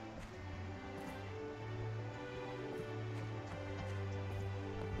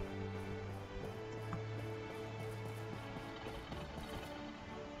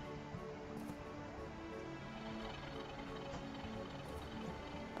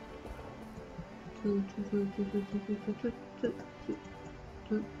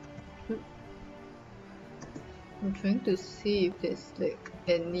 I'm trying to see if there's like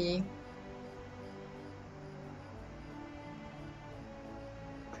any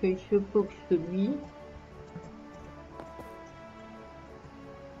treasure books to me.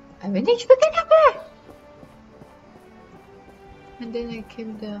 I went to pick up there! And then I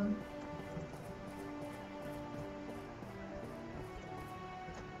came down.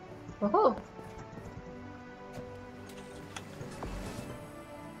 Oh!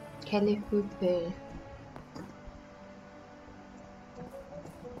 Kelly food bill.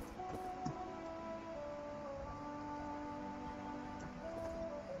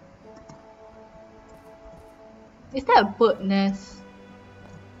 Is that a bird nest?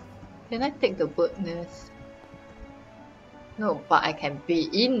 Can I take the bird nest? No, but I can be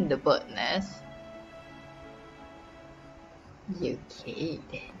in the bird nest. Okay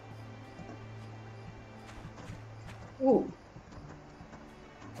then. Ooh.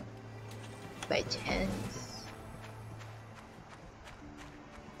 By chance.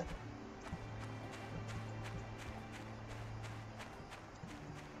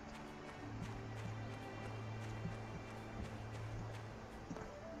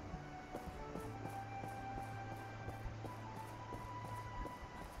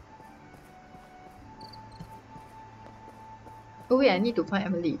 Oh wait, I need to find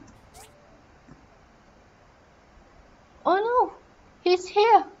Emily. Oh no! He's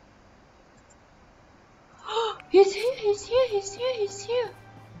here! He's here, he's here, he's here, he's here!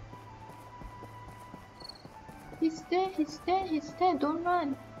 He's there, he's there, he's there, don't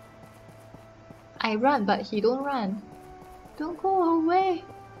run! I run, but he don't run. Don't go away!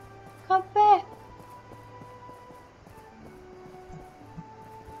 Come back!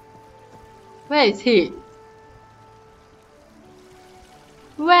 Where is he?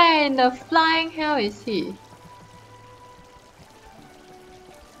 Where in the flying hell is he?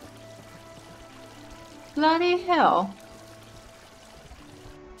 Bloody hell.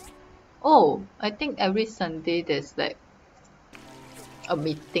 Oh, I think every Sunday there's like a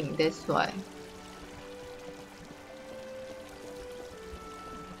meeting, that's why.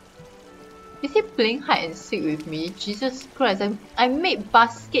 Is he playing hide and seek with me? Jesus Christ, I made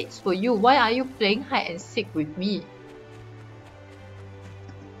baskets for you. Why are you playing hide and seek with me?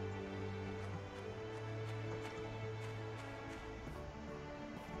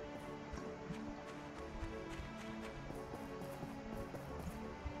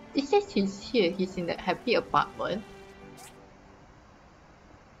 It says he's here, he's in the happy apartment.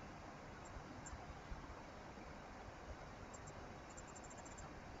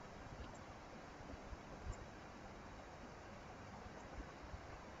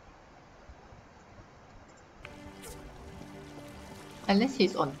 Unless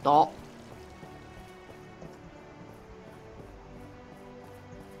he's on top.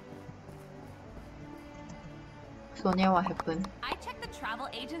 Sonia, what happened? I checked the travel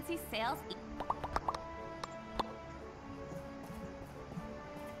agency sales.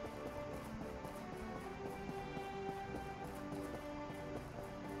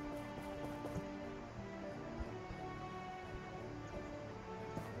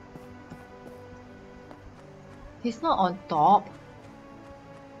 He's not on top.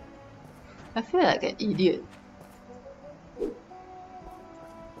 I feel like an idiot.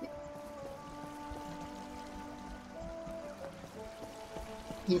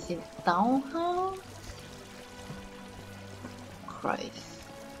 He's in townhouse? Christ.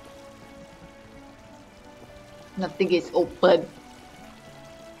 Nothing is open.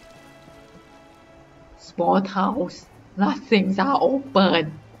 Small house. Nothing's are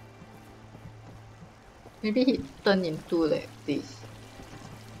open. Maybe he turned into like this.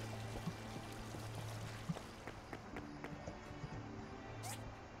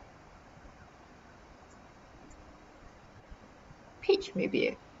 Peach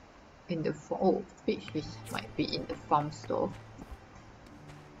maybe in the farm. Oh, Peach might be in the farm store.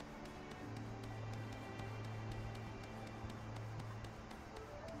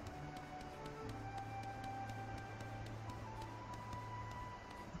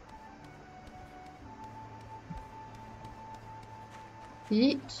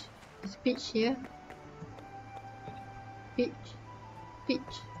 Peach? Is Peach here? Peach? Peach?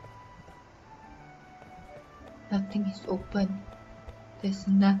 Nothing is open. There's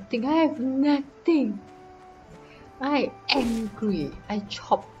nothing. I have nothing. I angry. I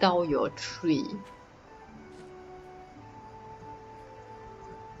chopped down your tree.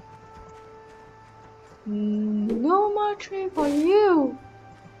 No more tree for you.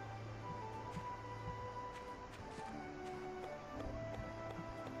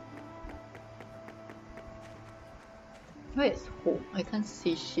 Where's home? I can't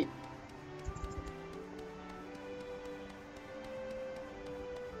see shit.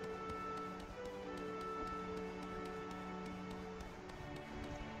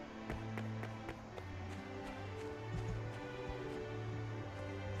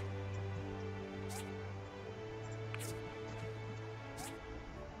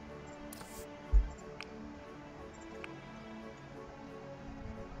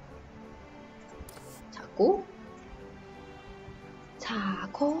 charcoal?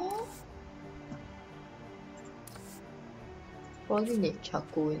 Charcoal? Probably need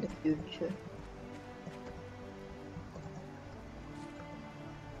charcoal in the future.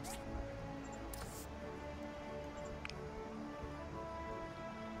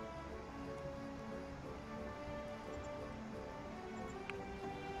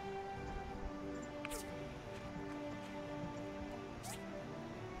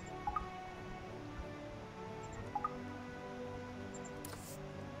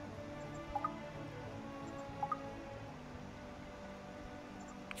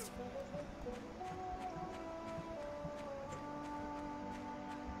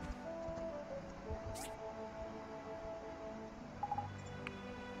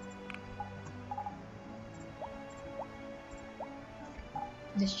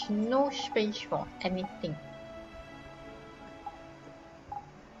 There's no space for anything.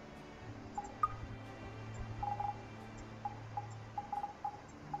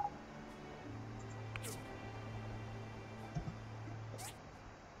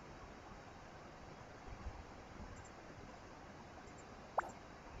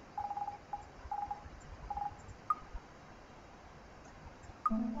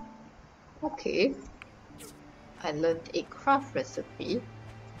 Okay, I learned a craft recipe.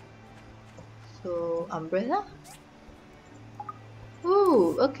 So, umbrella?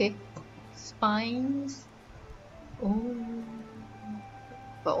 Ooh, okay. Spines. Oh,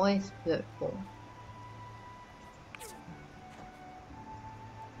 but what is that for?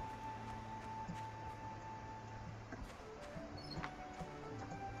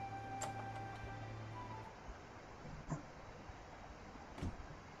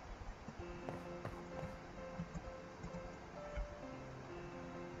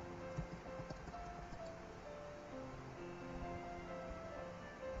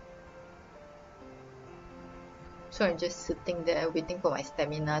 So I'm just sitting there waiting for my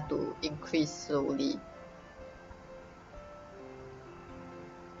stamina to increase slowly.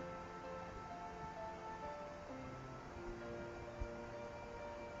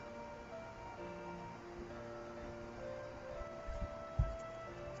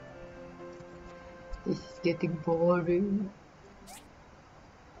 This is getting boring.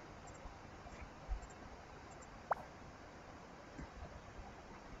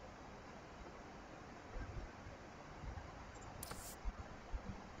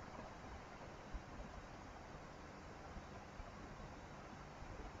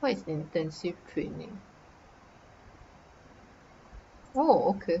 What is intensive training? Oh,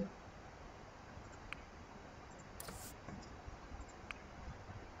 okay.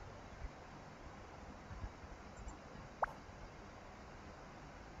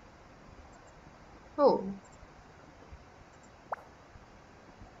 Oh.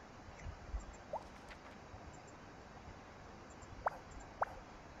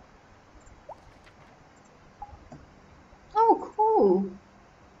 Oh, cool.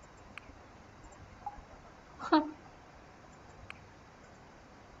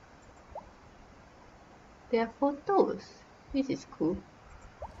 There are photos. This is cool.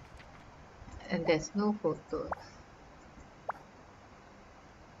 And there's no photos.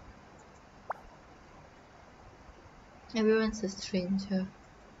 Everyone's a stranger.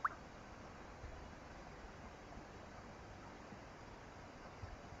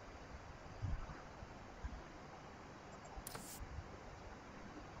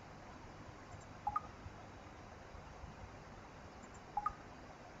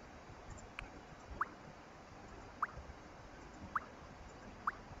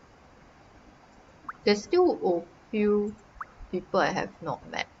 There's still a few people I have not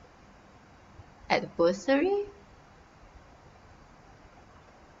met. At bursary,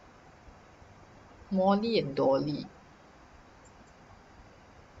 Molly and Dolly.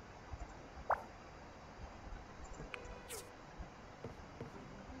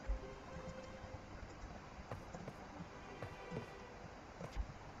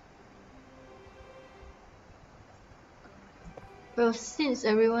 Well, since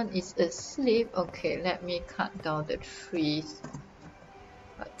everyone is asleep, okay, let me cut down the trees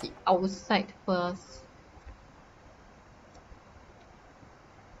at the outside first.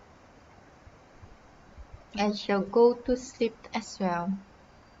 I shall go to sleep as well.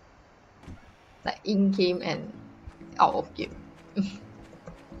 Like in game and out of game.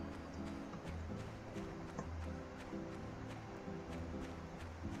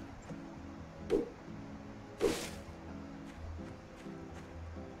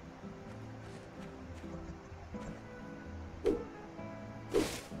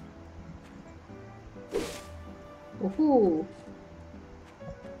 Ooh.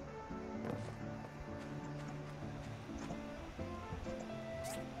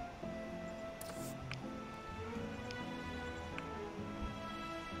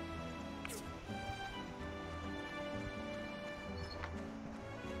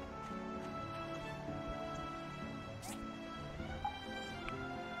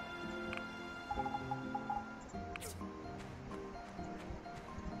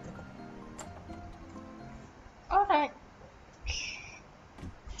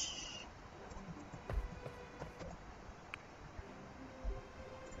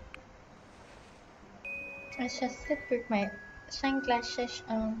 I shall sleep with my sunglasses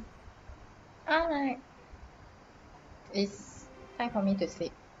on. Alright. It's time for me to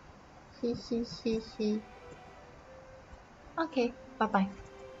sleep. He. Okay, bye bye.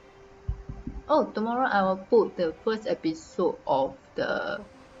 Oh, tomorrow I will put the first episode of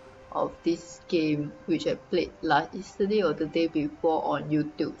this game which I played yesterday or the day before on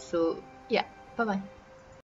YouTube. So yeah, bye bye.